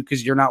yelling at you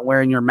because you're not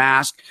wearing your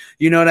mask.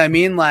 You know what I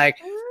mean? Like,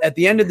 at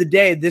the end of the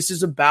day, this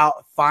is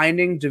about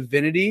finding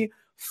divinity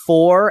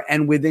for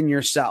and within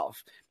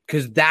yourself,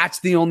 because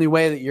that's the only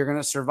way that you're going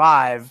to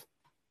survive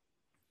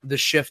the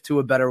shift to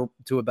a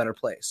better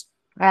place.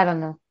 I don't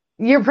know.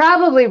 You're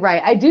probably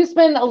right. I do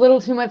spend a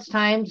little too much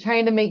time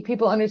trying to make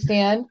people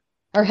understand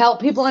or help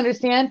people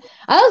understand.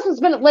 I also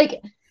spend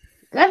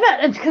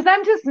because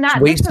I'm just not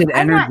wasted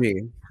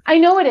energy. I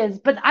know it is,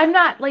 but I'm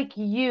not like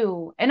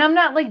you, and I'm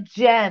not like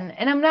Jen,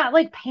 and I'm not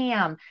like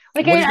Pam.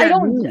 Like, I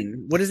don't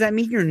mean. What does that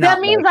mean? You're not.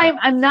 That means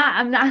I'm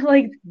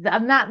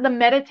not the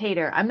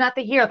meditator. I'm not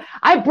the hero.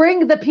 I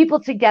bring the people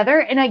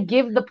together and I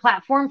give the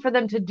platform for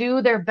them to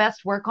do their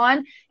best work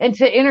on and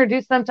to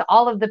introduce them to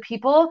all of the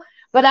people.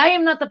 But I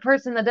am not the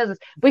person that does this.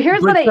 But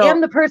here's what I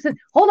am the person.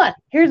 Hold on.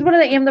 Here's what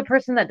I am the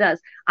person that does.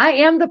 I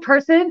am the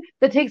person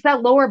that takes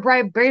that lower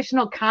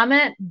vibrational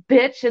comment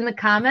bitch in the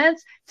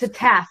comments to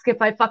task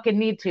if I fucking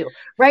need to.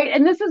 Right.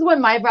 And this is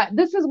when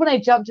I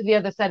jump to the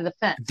other side of the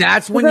fence.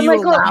 That's when you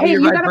allow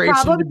your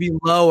vibration to be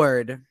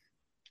lowered.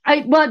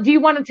 Do you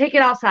want to take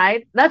it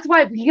outside? That's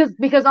why,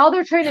 because all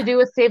they're trying to do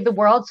is save the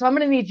world. So I'm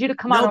going to need you to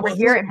come on over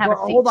here and have a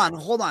seat.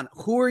 Hold on.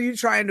 Who are you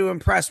trying to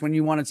impress when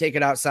you want to take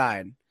it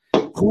outside?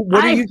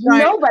 Nobody.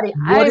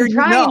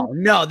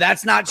 No,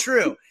 that's not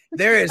true.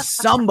 There is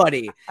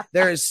somebody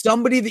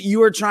that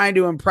you are trying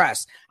to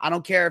impress. I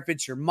don't care if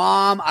it's your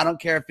mom. I don't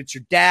care if it's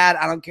your dad.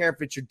 I don't care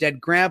if it's your dead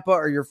grandpa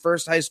or your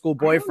first high school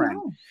boyfriend.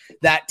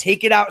 That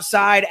take it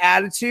outside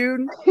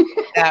attitude,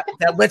 that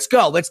let's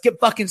go. Let's get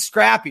fucking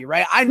scrappy,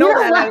 right? I know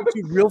that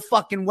attitude real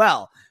fucking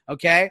well.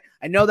 Okay,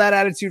 I know that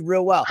attitude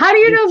real well. How do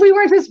you know we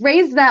weren't just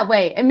raised that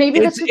way? And maybe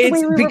that's just the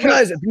way we were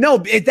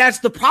raised. That's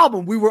the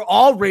problem. We were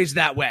all raised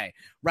that way,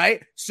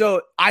 right?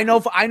 So I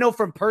know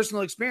from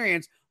personal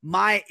experience,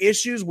 my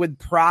issues with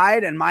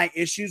pride and my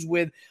issues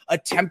with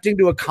attempting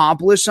to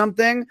accomplish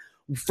something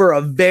for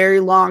a very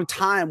long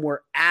time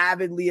were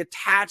avidly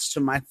attached to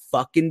my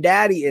fucking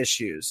daddy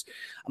issues.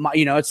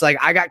 It's like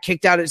I got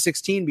kicked out at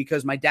 16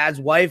 because my dad's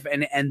wife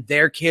and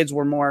their kids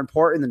were more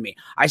important than me.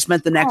 I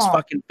spent the next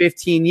fucking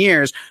 15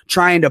 years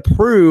trying to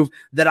prove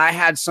that I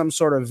had some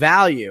sort of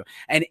value.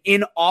 And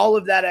in all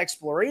of that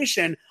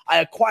exploration, I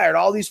acquired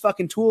all these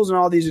fucking tools and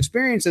all these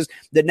experiences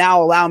that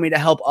now allow me to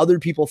help other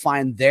people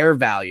find their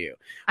value.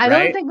 I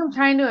don't think I'm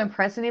trying to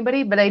impress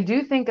anybody, but I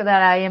do think that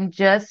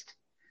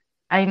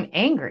I'm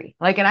angry.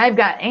 And I've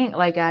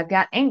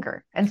got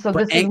anger. And so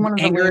this is one of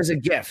the anger is a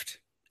gift.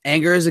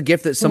 Anger is a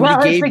gift that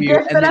somebody gave you.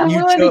 Gift that I'm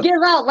willing to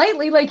give out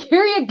lately. Like,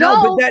 here you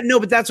go.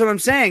 But that's what I'm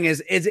saying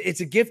is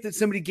it's a gift that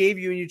somebody gave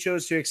you and you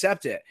chose to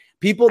accept it.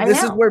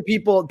 This is where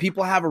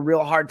people have a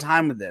real hard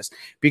time with this,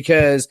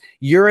 because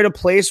you're at a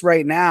place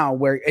right now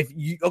where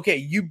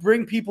you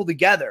bring people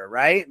together,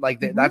 right? Like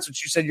that's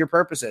what you said your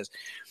purpose is.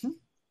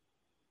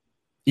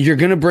 You're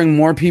going to bring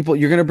more people.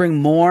 You're going to bring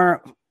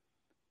more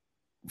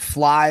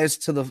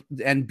flies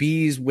and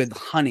bees with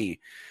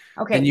honey.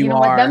 Okay, you know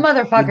what? Them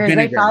motherfuckers,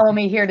 they follow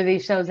me here to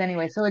these shows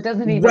anyway, so it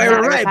doesn't even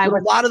matter. Right.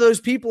 But a lot of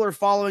those people are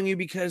following you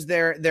because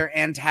they're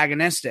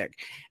antagonistic.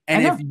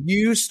 And if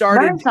you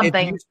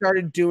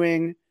started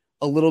doing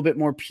a little bit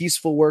more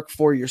peaceful work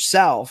for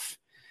yourself,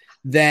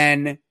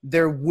 then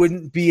there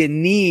wouldn't be a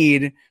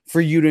need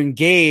for you to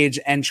engage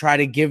and try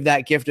to give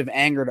that gift of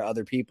anger to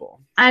other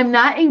people. I'm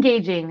not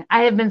engaging.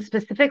 I have been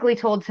specifically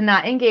told to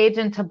not engage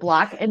and to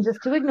block and just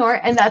to ignore.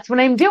 And that's what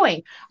I'm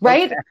doing.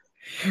 Right.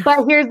 Okay.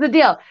 But here's the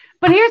deal.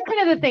 But here's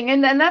kind of the thing.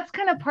 And that's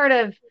kind of part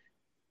of,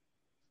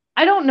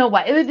 I don't know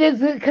why it is,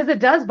 because it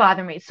does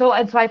bother me. So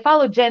I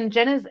follow Jen.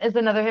 Jen is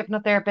another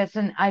hypnotherapist,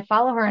 and I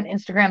follow her on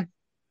Instagram,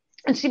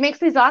 and she makes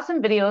these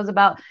awesome videos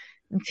about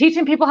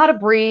teaching people how to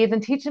breathe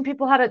and teaching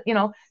people how to,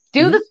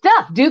 do the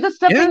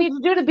stuff they need to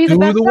do to be the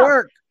best. Do the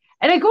work.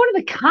 And I go to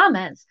the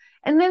comments,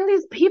 and then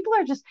these people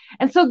are just,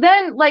 and so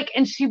then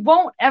and she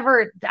won't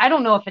ever, I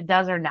don't know if it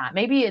does or not.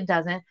 Maybe it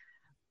doesn't,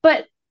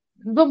 but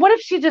what if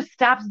she just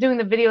stops doing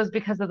the videos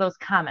because of those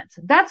comments?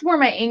 That's where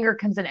my anger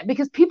comes in,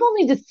 because people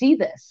need to see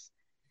this.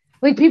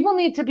 Like, people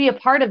need to be a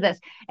part of this.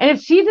 And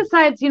if she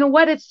decides, you know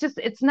what,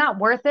 it's not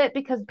worth it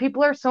because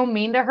people are so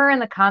mean to her in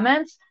the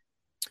comments.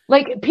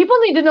 Like, people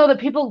need to know that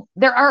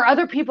there are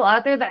other people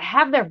out there that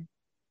have their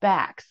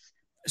backs.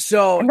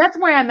 So and that's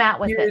where I'm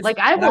at with it. Like,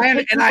 I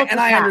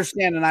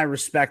understand and I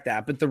respect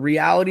that. But the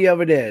reality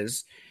of it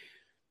is,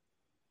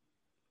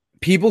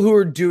 people who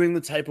are doing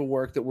the type of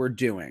work that we're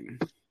doing,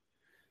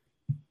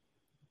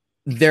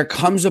 there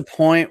comes a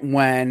point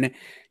when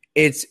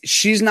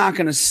she's not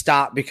going to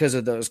stop because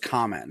of those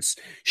comments.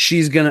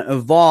 She's going to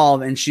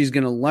evolve, and she's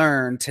going to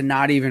learn to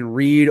not even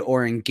read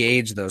or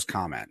engage those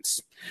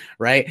comments.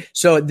 Right.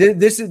 So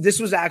this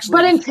was actually,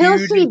 but until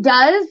she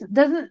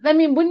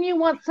wouldn't you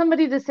want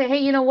somebody to say, hey,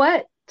 you know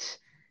what?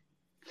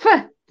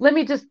 Let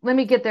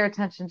me get their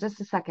attention just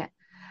a second.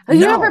 Have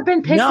you ever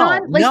been picked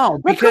on? Like,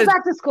 no, let's go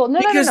back to school. No.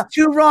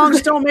 Two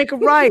wrongs don't make a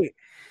right.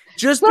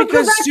 Just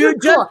because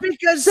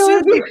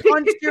Susie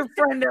punched your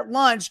friend at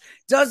lunch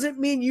doesn't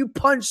mean you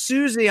punch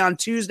Susie on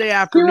Tuesday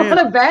afternoon. You want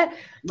to bet?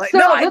 Let's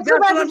go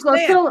back to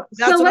school.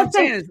 That's what I'm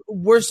saying.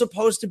 We're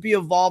supposed to be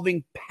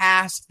evolving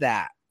past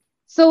that.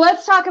 So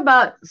let's talk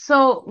about,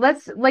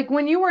 like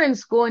when you were in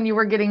school and you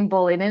were getting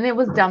bullied and it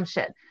was dumb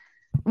shit.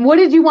 What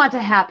did you want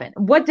to happen?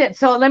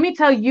 So let me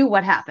tell you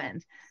what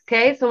happened.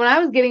 Okay. So when I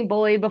was getting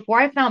bullied, before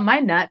I found my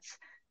nuts,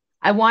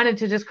 I wanted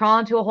to just crawl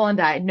into a hole and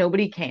die.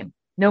 Nobody came.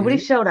 Nobody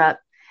showed up.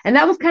 And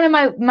that was kind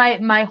of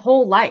my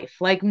whole life.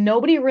 Like,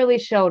 nobody really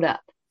showed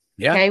up.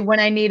 Yeah. Okay. When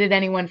I needed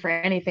anyone for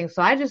anything.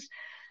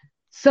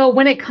 So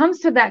when it comes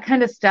to that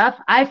kind of stuff,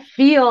 I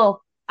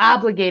feel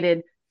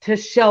obligated to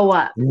show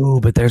up.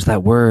 Ooh, but there's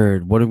that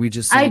word. What did we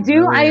just say? I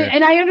do.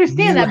 I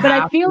understand that, but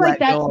I feel like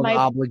that's my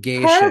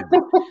obligation.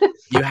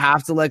 You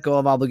have to let go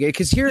of obligation.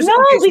 Because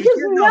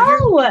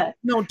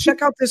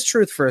check out this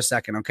truth for a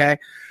second. Okay.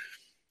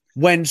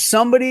 When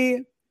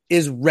somebody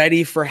is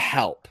ready for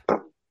help,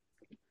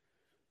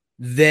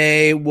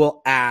 they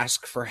will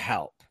ask for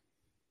help.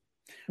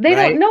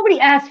 Nobody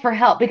asks for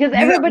help because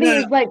everybody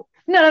is like,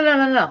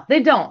 no.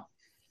 They don't.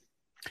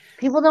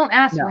 People don't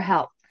ask for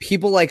help.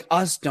 People like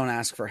us don't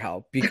ask for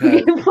help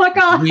because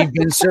we've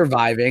been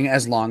surviving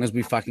as long as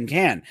we fucking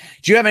can.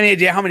 Do you have any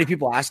idea how many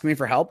people ask me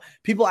for help?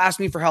 People ask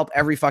me for help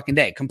every fucking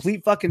day.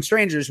 Complete fucking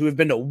strangers who have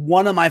been to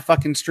one of my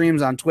fucking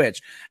streams on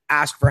Twitch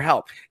ask for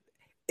help.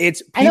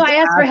 I know I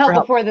asked for help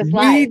before this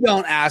live. We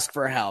don't ask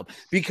for help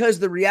because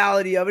the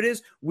reality of it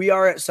is we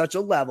are at such a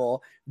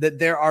level that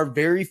there are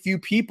very few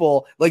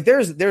people. Like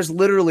there's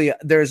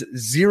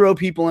zero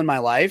people in my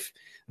life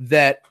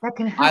that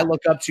I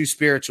look up to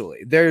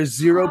spiritually. There's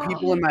zero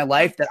people in my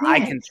life that I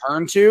can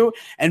turn to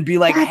and be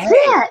like,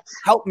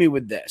 help me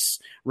with this.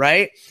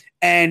 Right.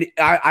 And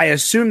I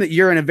assume that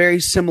you're in a very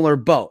similar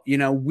boat. You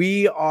know,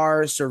 we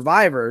are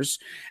survivors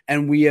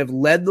and we have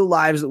led the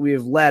lives that we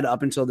have led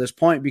up until this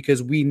point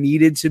because we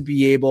needed to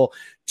be able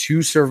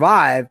to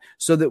survive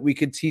so that we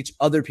could teach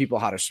other people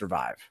how to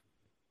survive.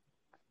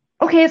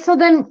 Okay, so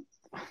then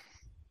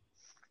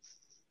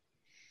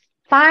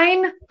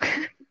fine.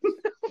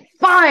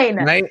 Fine.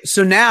 Right?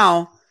 So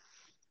now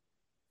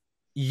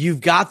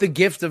you've got the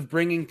gift of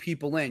bringing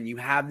people in. You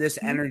have this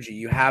energy.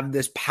 You have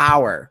this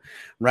power,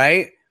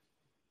 right?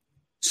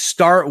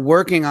 Start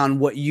working on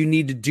what you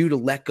need to do to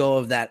let go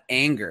of that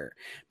anger.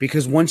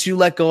 Because once you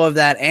let go of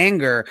that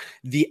anger,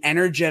 the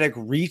energetic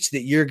reach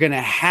that you're going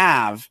to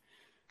have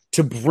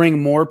to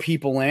bring more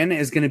people in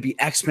is going to be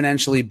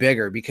exponentially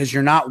bigger because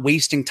you're not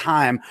wasting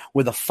time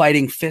with a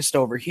fighting fist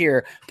over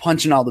here,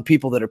 punching all the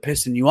people that are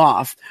pissing you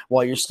off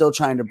while you're still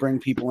trying to bring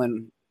people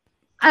in.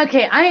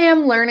 Okay, I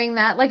am learning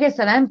that. Like I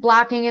said, I'm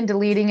blocking and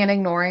deleting and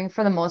ignoring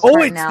for the most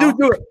part now.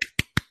 Dude.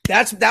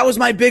 That was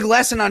my big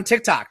lesson on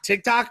TikTok.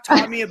 TikTok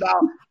taught me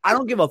about, I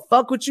don't give a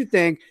fuck what you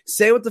think.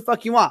 Say what the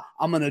fuck you want.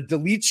 I'm going to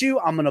delete you.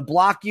 I'm going to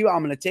block you.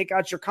 I'm going to take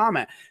out your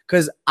comment.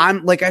 Because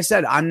like I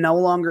said, I'm no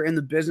longer in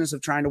the business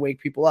of trying to wake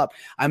people up.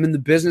 I'm in the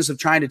business of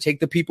trying to take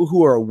the people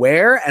who are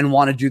aware and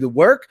want to do the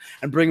work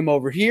and bring them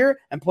over here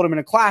and put them in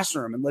a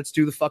classroom and let's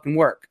do the fucking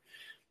work.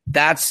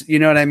 That's, you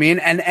know what I mean?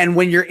 And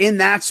when you're in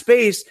that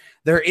space,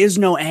 there is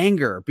no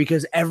anger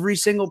because every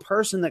single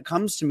person that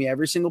comes to me,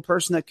 every single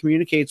person that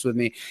communicates with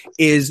me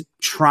they're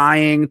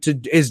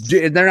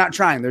not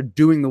trying, they're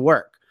doing the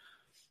work.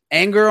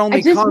 Anger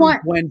only comes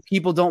when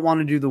people don't want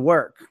to do the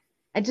work.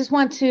 I just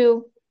want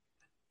to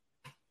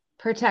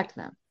protect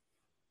them?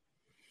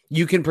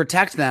 You can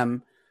protect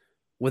them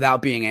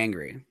without being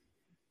angry.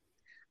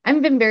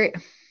 I've been very.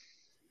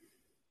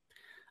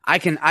 I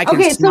can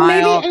Okay, so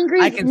maybe smile.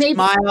 angry. I can maybe,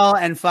 smile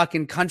and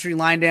fucking country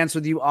line dance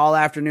with you all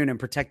afternoon and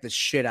protect the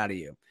shit out of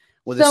you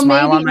with a so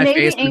smile maybe on my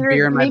face and angry.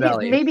 beer in my Maybe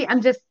belly. maybe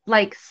I'm just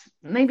like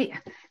maybe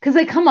because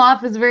I come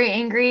off as very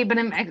angry, but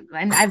and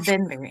I've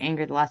been very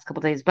angry the last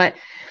couple days. But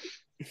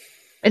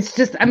it's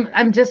just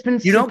I'm just been.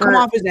 You don't come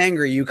off as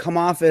angry. You come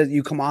off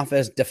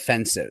as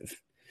defensive.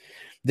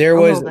 There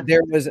A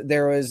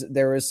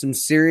was some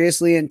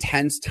seriously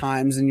intense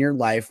times in your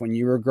life when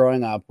you were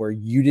growing up where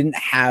you didn't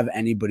have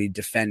anybody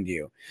defend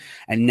you.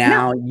 And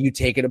now you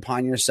take it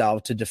upon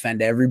yourself to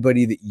defend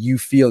everybody that you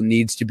feel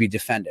needs to be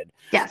defended.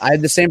 Yes. I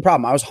had the same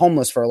problem. I was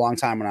homeless for a long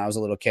time when I was a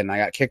little kid and I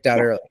got kicked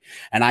out early.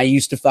 And I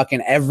used to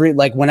fucking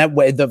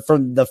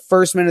from the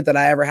first minute that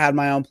I ever had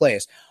my own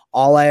place,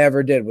 all I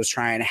ever did was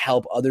try and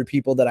help other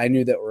people that I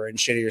knew that were in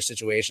shittier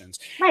situations.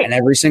 Right. And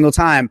every single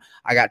time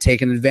I got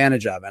taken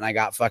advantage of and I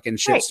got fucking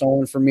shit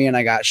stolen from me and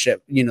I got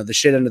shit, the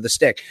shit under the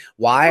stick.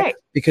 Why? Right.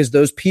 Because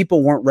those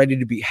people weren't ready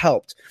to be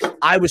helped.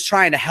 I was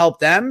trying to help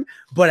them,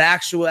 but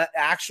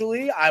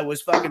actually I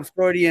was fucking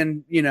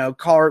Freudian,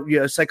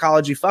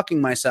 psychology fucking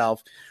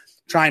myself,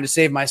 trying to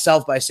save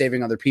myself by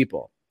saving other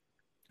people.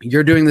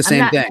 You're doing the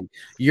same thing.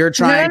 You're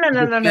trying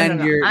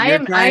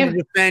to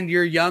defend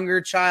your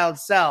younger child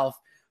self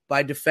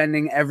by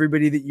defending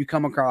everybody that you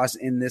come across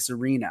in this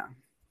arena.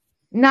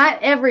 Not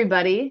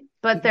everybody,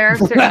 but there are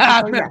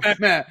certain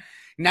people,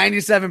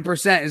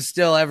 97% is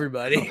still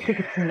everybody.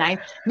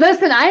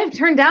 Listen, I have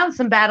turned down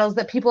some battles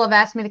that people have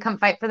asked me to come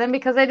fight for them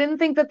because I didn't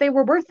think that they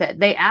were worth it.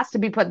 They asked to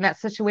be put in that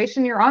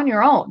situation. You're on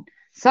your own.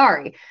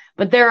 Sorry.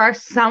 But there are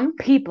some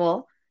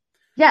people,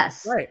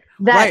 yes. Right.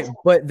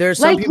 But there's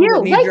some people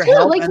that need your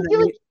help.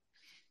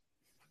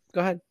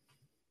 Go ahead.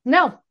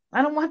 No,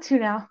 I don't want to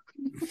now.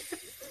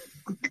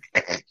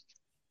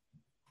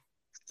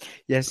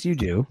 Yes, you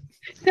do.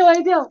 No,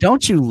 I don't.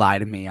 Don't you lie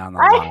to me on the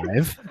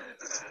live.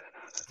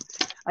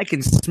 I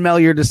can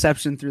smell your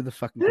deception through the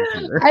fucking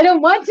computer. I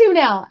don't want to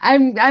now.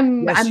 I'm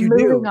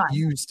moving on.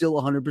 You still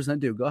 100%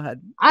 do. Go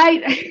ahead.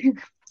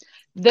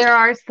 There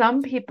are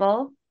some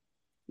people,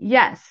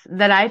 yes,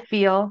 that I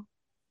feel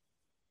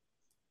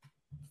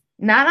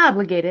not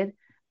obligated,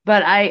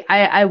 but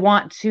I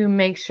want to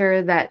make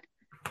sure that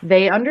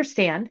they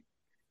understand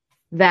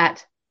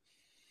that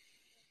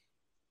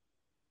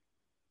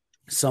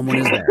someone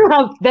is there.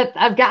 That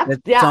I've got.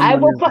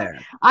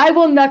 I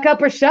will knuck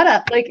up or shut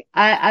up. Like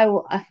I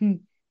will.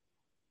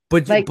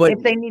 But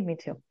if they need me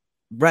to.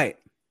 Right.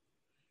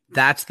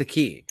 That's the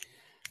key.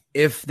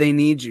 If they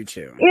need you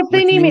to. If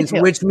they need me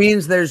to. Which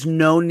means there's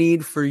no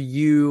need for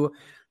you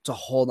to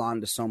hold on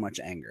to so much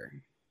anger.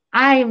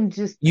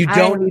 You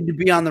don't need to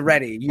be on the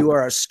ready. You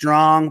are a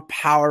strong,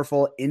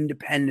 powerful,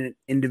 independent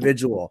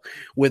individual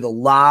with a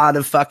lot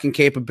of fucking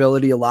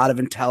capability, a lot of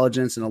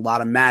intelligence, and a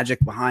lot of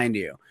magic behind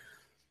you.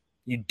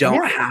 You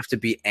don't have to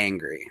be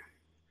angry.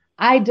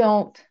 I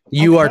don't.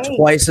 You are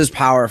twice as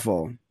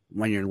powerful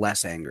when you're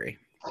less angry.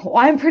 Well,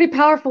 I'm pretty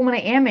powerful when I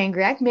am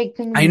angry. I can make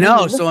things. I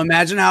know. So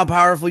imagine how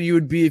powerful you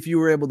would be if you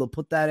were able to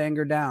put that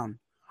anger down.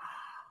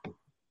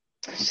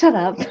 Shut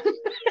up.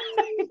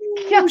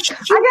 I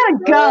gotta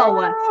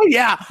go.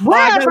 Yeah.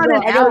 We're about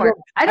an hour.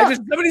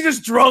 Somebody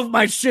just drove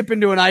my ship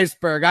into an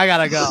iceberg. I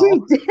gotta go. She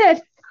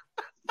did.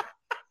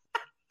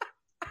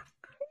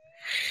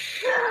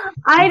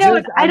 I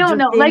don't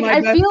know. Like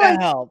I feel like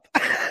help.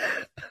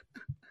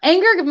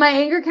 my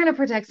anger kind of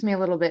protects me a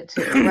little bit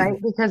too, right?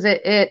 Because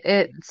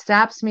it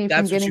stops me from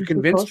getting. That's what you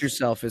convinced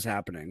yourself is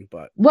happening,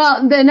 but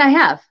then I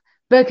have.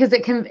 Because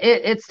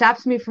it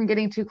stops me from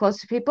getting too close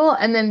to people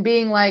and then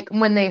being like,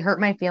 when they hurt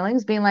my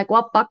feelings, being like,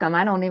 well, fuck them.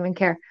 I don't even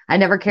care. I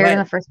never cared in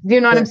the first. Do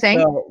you know what I'm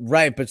saying?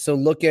 But so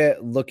look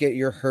at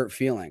your hurt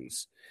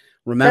feelings.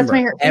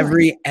 Remember,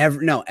 every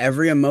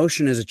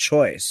emotion is a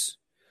choice.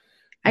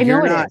 I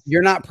know it is.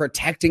 You're not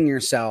protecting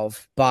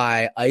yourself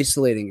by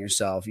isolating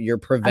yourself. You're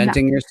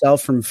preventing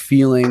yourself from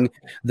feeling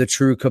the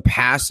true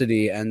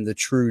capacity and the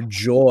true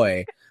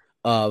joy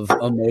of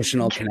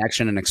emotional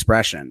connection and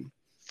expression.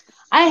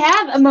 I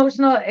have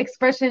emotional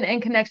expression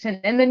and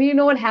connection. And then you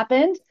know what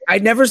happened? I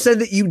never said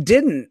that you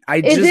didn't.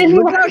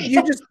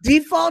 You just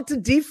default to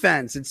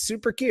defense. It's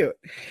super cute.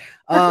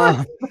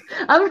 I'm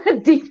a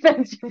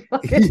defense.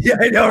 Yeah,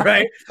 I know,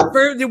 right?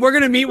 We're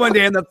going to meet one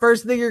day, and the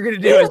first thing you're going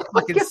to do is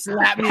fucking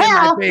slap me in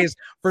my face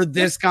for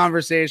this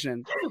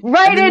conversation.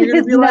 Right in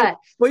his nuts. Like,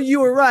 but you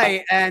were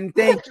right, and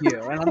thank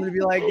you. And I'm going to be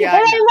like, yeah.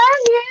 And I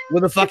love you.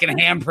 With a fucking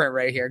handprint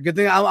right here. Good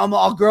thing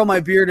I'll grow my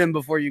beard in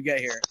before you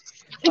get here.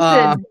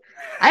 Listen,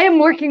 I am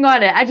working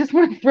on it. I just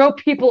want to throw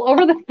people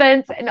over the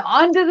fence and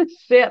onto the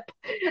ship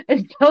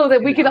and so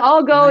that we can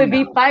all go and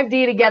be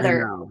 5D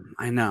together.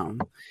 I know.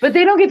 But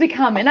they don't get to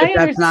come, and I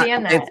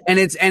understand that.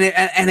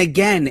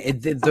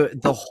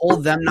 The whole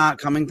them not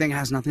coming thing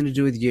has nothing to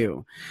do with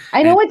you.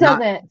 I know it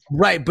doesn't.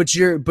 Right, but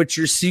you're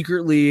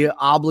secretly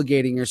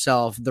obligating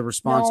yourself the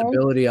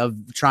responsibility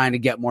of trying to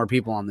get more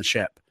people on the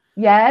ship.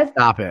 Yes.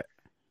 Stop it.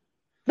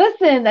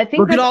 Listen, I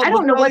think I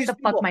don't know what the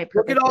fuck my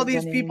purpose is. Look at all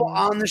these people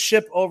on the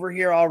ship over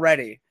here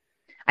already.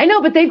 I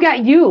know, but they've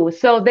got you,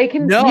 so they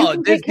can. No,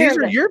 these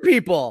are your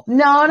people.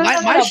 No,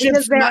 my ship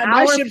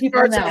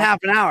starts in half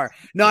an hour.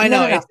 No, I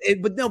know,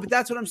 but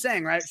that's what I'm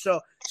saying, right? So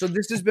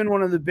this has been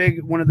one of the big,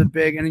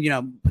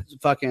 and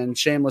fucking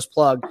shameless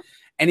plug.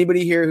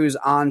 Anybody here who's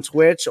on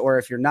Twitch, or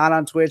if you're not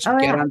on Twitch,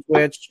 get on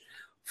Twitch.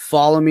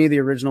 Follow me, The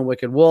Original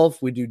Wicked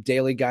Wolf. We do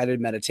daily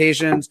guided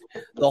meditations.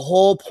 The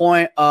whole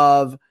point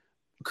of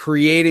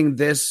creating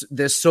this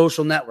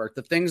social network,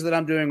 the things that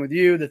I'm doing with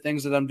you, the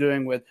things that I'm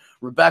doing with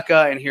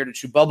Rebecca and Here to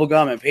Chew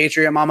Bubblegum and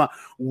Patriot Mama,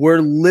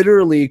 we're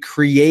literally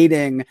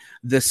creating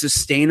the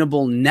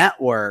sustainable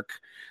network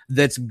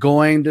that's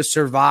going to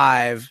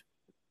survive,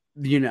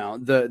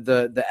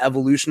 the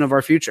evolution of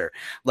our future.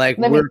 Like,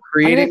 we're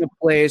creating a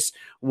place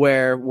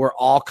where we're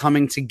all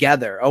coming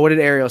together. Oh, what did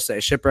Ariel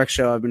say? Shipwreck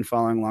Show. I've been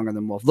following longer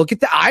than Wolf. Look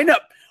at that. I know.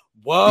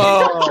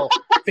 Whoa.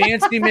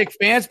 Fancy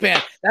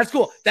McFanspan. That's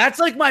cool. That's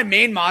like my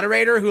main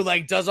moderator who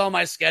like does all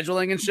my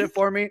scheduling and shit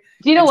for me.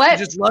 Do you know what?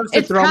 She just loves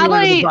to throw me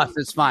under the bus.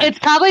 It's fine. It's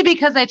probably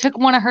because I took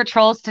one of her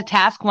trolls to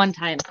task one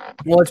time.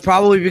 Well, it's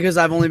probably because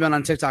I've only been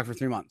on TikTok for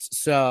 3 months.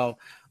 So,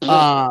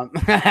 but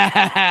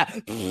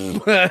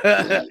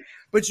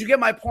you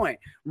get my point.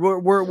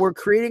 We're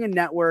creating a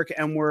network,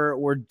 and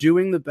we're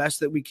doing the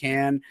best that we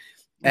can.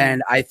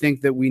 And I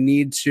think that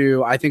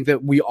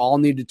we all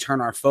need to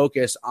turn our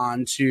focus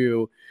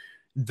onto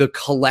the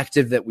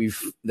collective that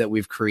we've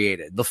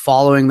created, the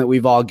following that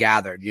we've all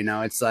gathered.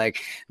 It's like,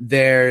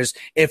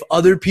 if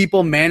other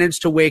people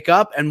manage to wake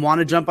up and want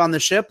to jump on the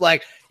ship,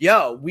 like,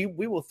 yo, we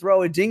will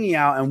throw a dinghy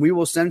out and we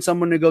will send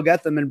someone to go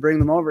get them and bring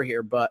them over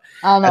here. But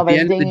at the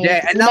end of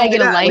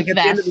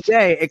the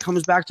day, it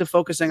comes back to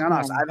focusing on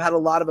us. I've had a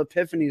lot of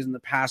epiphanies in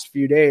the past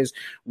few days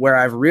where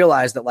I've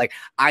realized that, like,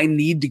 I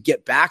need to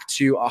get back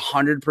to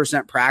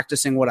 100%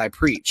 practicing what I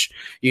preach.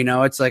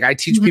 It's like I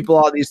teach people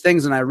all these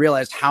things, and I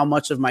realized how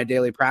much of my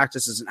daily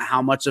practices and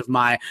how much of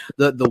my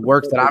the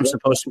work that I'm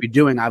supposed to be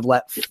doing I've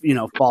let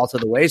fall to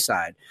the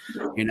wayside.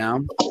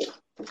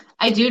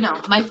 I do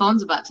know. My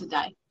phone's about to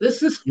die.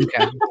 This is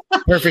okay.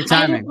 Perfect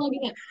timing.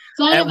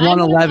 So at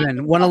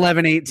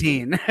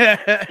 1:11:18.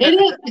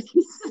 It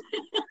is.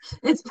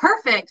 It's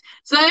perfect.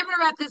 So I'm going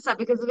to wrap this up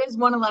because it is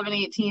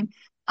 1:11:18.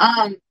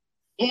 And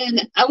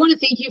I want to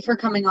thank you for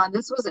coming on.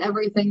 This was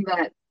everything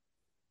that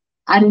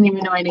I didn't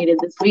even know I needed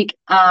this week.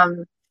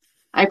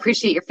 I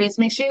appreciate your face.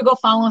 Make sure you go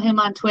follow him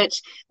on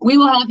Twitch. We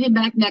will have him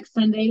back next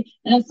Sunday.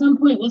 And at some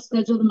point, we'll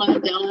schedule the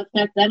Mandela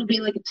Effect. That'll be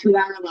like a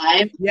 2-hour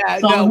live. Yeah,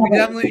 so we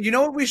definitely,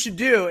 what we should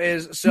do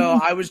is,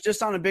 I was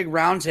just on a big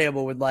round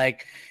table with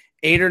like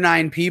 8 or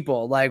 9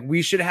 people. Like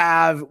we'll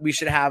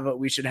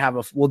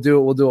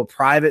do a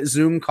private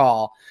Zoom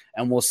call,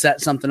 and we'll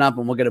set something up,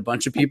 and we'll get a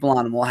bunch of people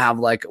on, and we'll have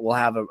a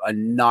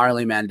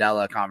gnarly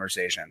Mandela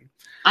conversation.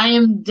 I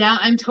am down.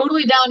 I'm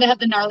totally down to have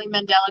the gnarly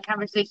Mandela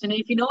conversation. And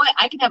if you know what,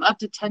 I can have up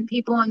to 10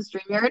 people on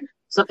StreamYard.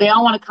 So if they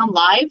all want to come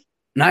live.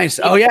 Nice.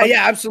 Oh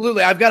yeah,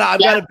 absolutely. I've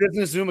got a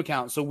business Zoom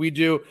account. So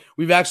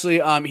we've actually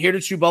Here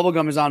to Chew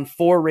Bubblegum is on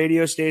 4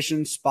 radio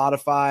stations,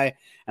 Spotify,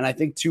 and I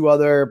think 2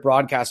 other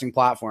broadcasting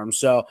platforms.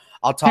 So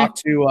I'll talk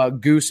to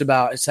Goose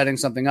about setting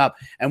something up,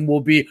 and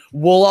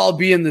we'll all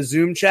be in the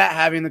Zoom chat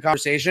having the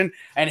conversation,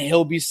 and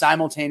he'll be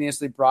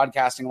simultaneously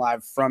broadcasting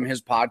live from his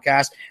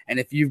podcast. And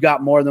if you've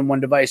got more than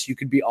one device, you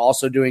could be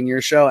also doing your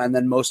show, and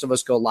then most of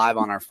us go live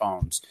on our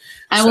phones.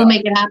 I will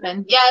make it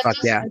happen. Yeah, I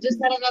just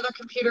got another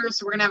computer,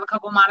 so we're gonna have a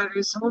couple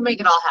monitors, so we'll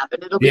make it all happen.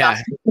 It'll be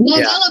awesome.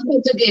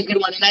 That'll be a good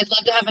one, and I'd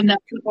love to have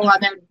enough people on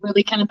there to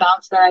really kind of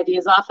bounce their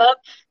ideas off of.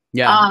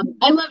 Yeah.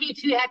 I love you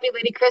too, Happy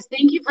Lady Chris.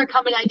 Thank you for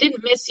coming. I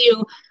didn't miss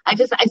you. I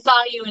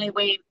saw you and I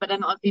waved, but I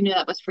don't know if you knew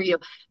that was for you.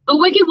 But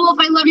Wicked Wolf,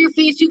 I love your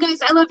face. You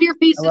guys, I love your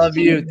faces. I love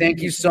you.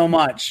 Thank you so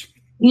much.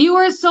 You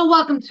are so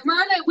welcome.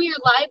 Tomorrow night we are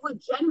live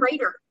with Jen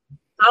Rader.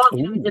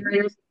 Jen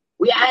Raiders.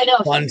 I know.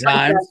 Fun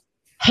times.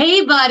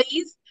 Hey,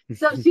 buddies.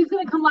 So she's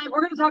going to come live.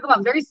 We're going to talk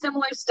about very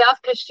similar stuff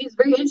because she's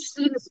very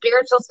interested in the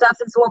spiritual stuff.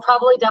 And so we'll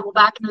probably double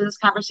back into this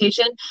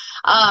conversation.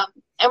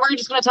 And we're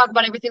just going to talk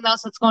about everything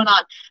else that's going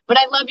on. But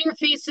I love your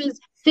faces.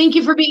 Thank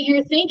you for being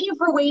here. Thank you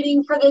for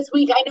waiting for this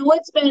week. I know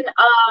it's been,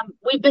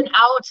 we've been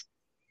out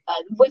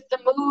with the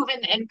move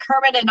and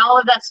Kermit and all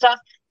of that stuff.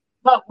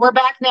 But we're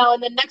back now.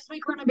 And then next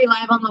week we're going to be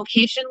live on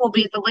location. We'll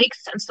be at the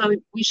lakes. And so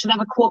we should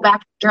have a cool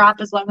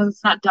backdrop as long as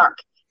it's not dark.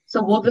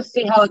 So we'll just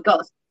see how it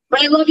goes.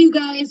 But I love you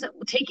guys.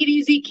 Take it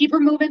easy. Keep her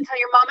moving. Tell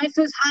your mama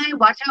says hi.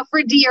 Watch out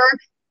for deer.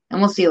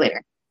 And we'll see you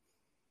later.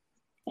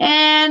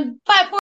 And bye.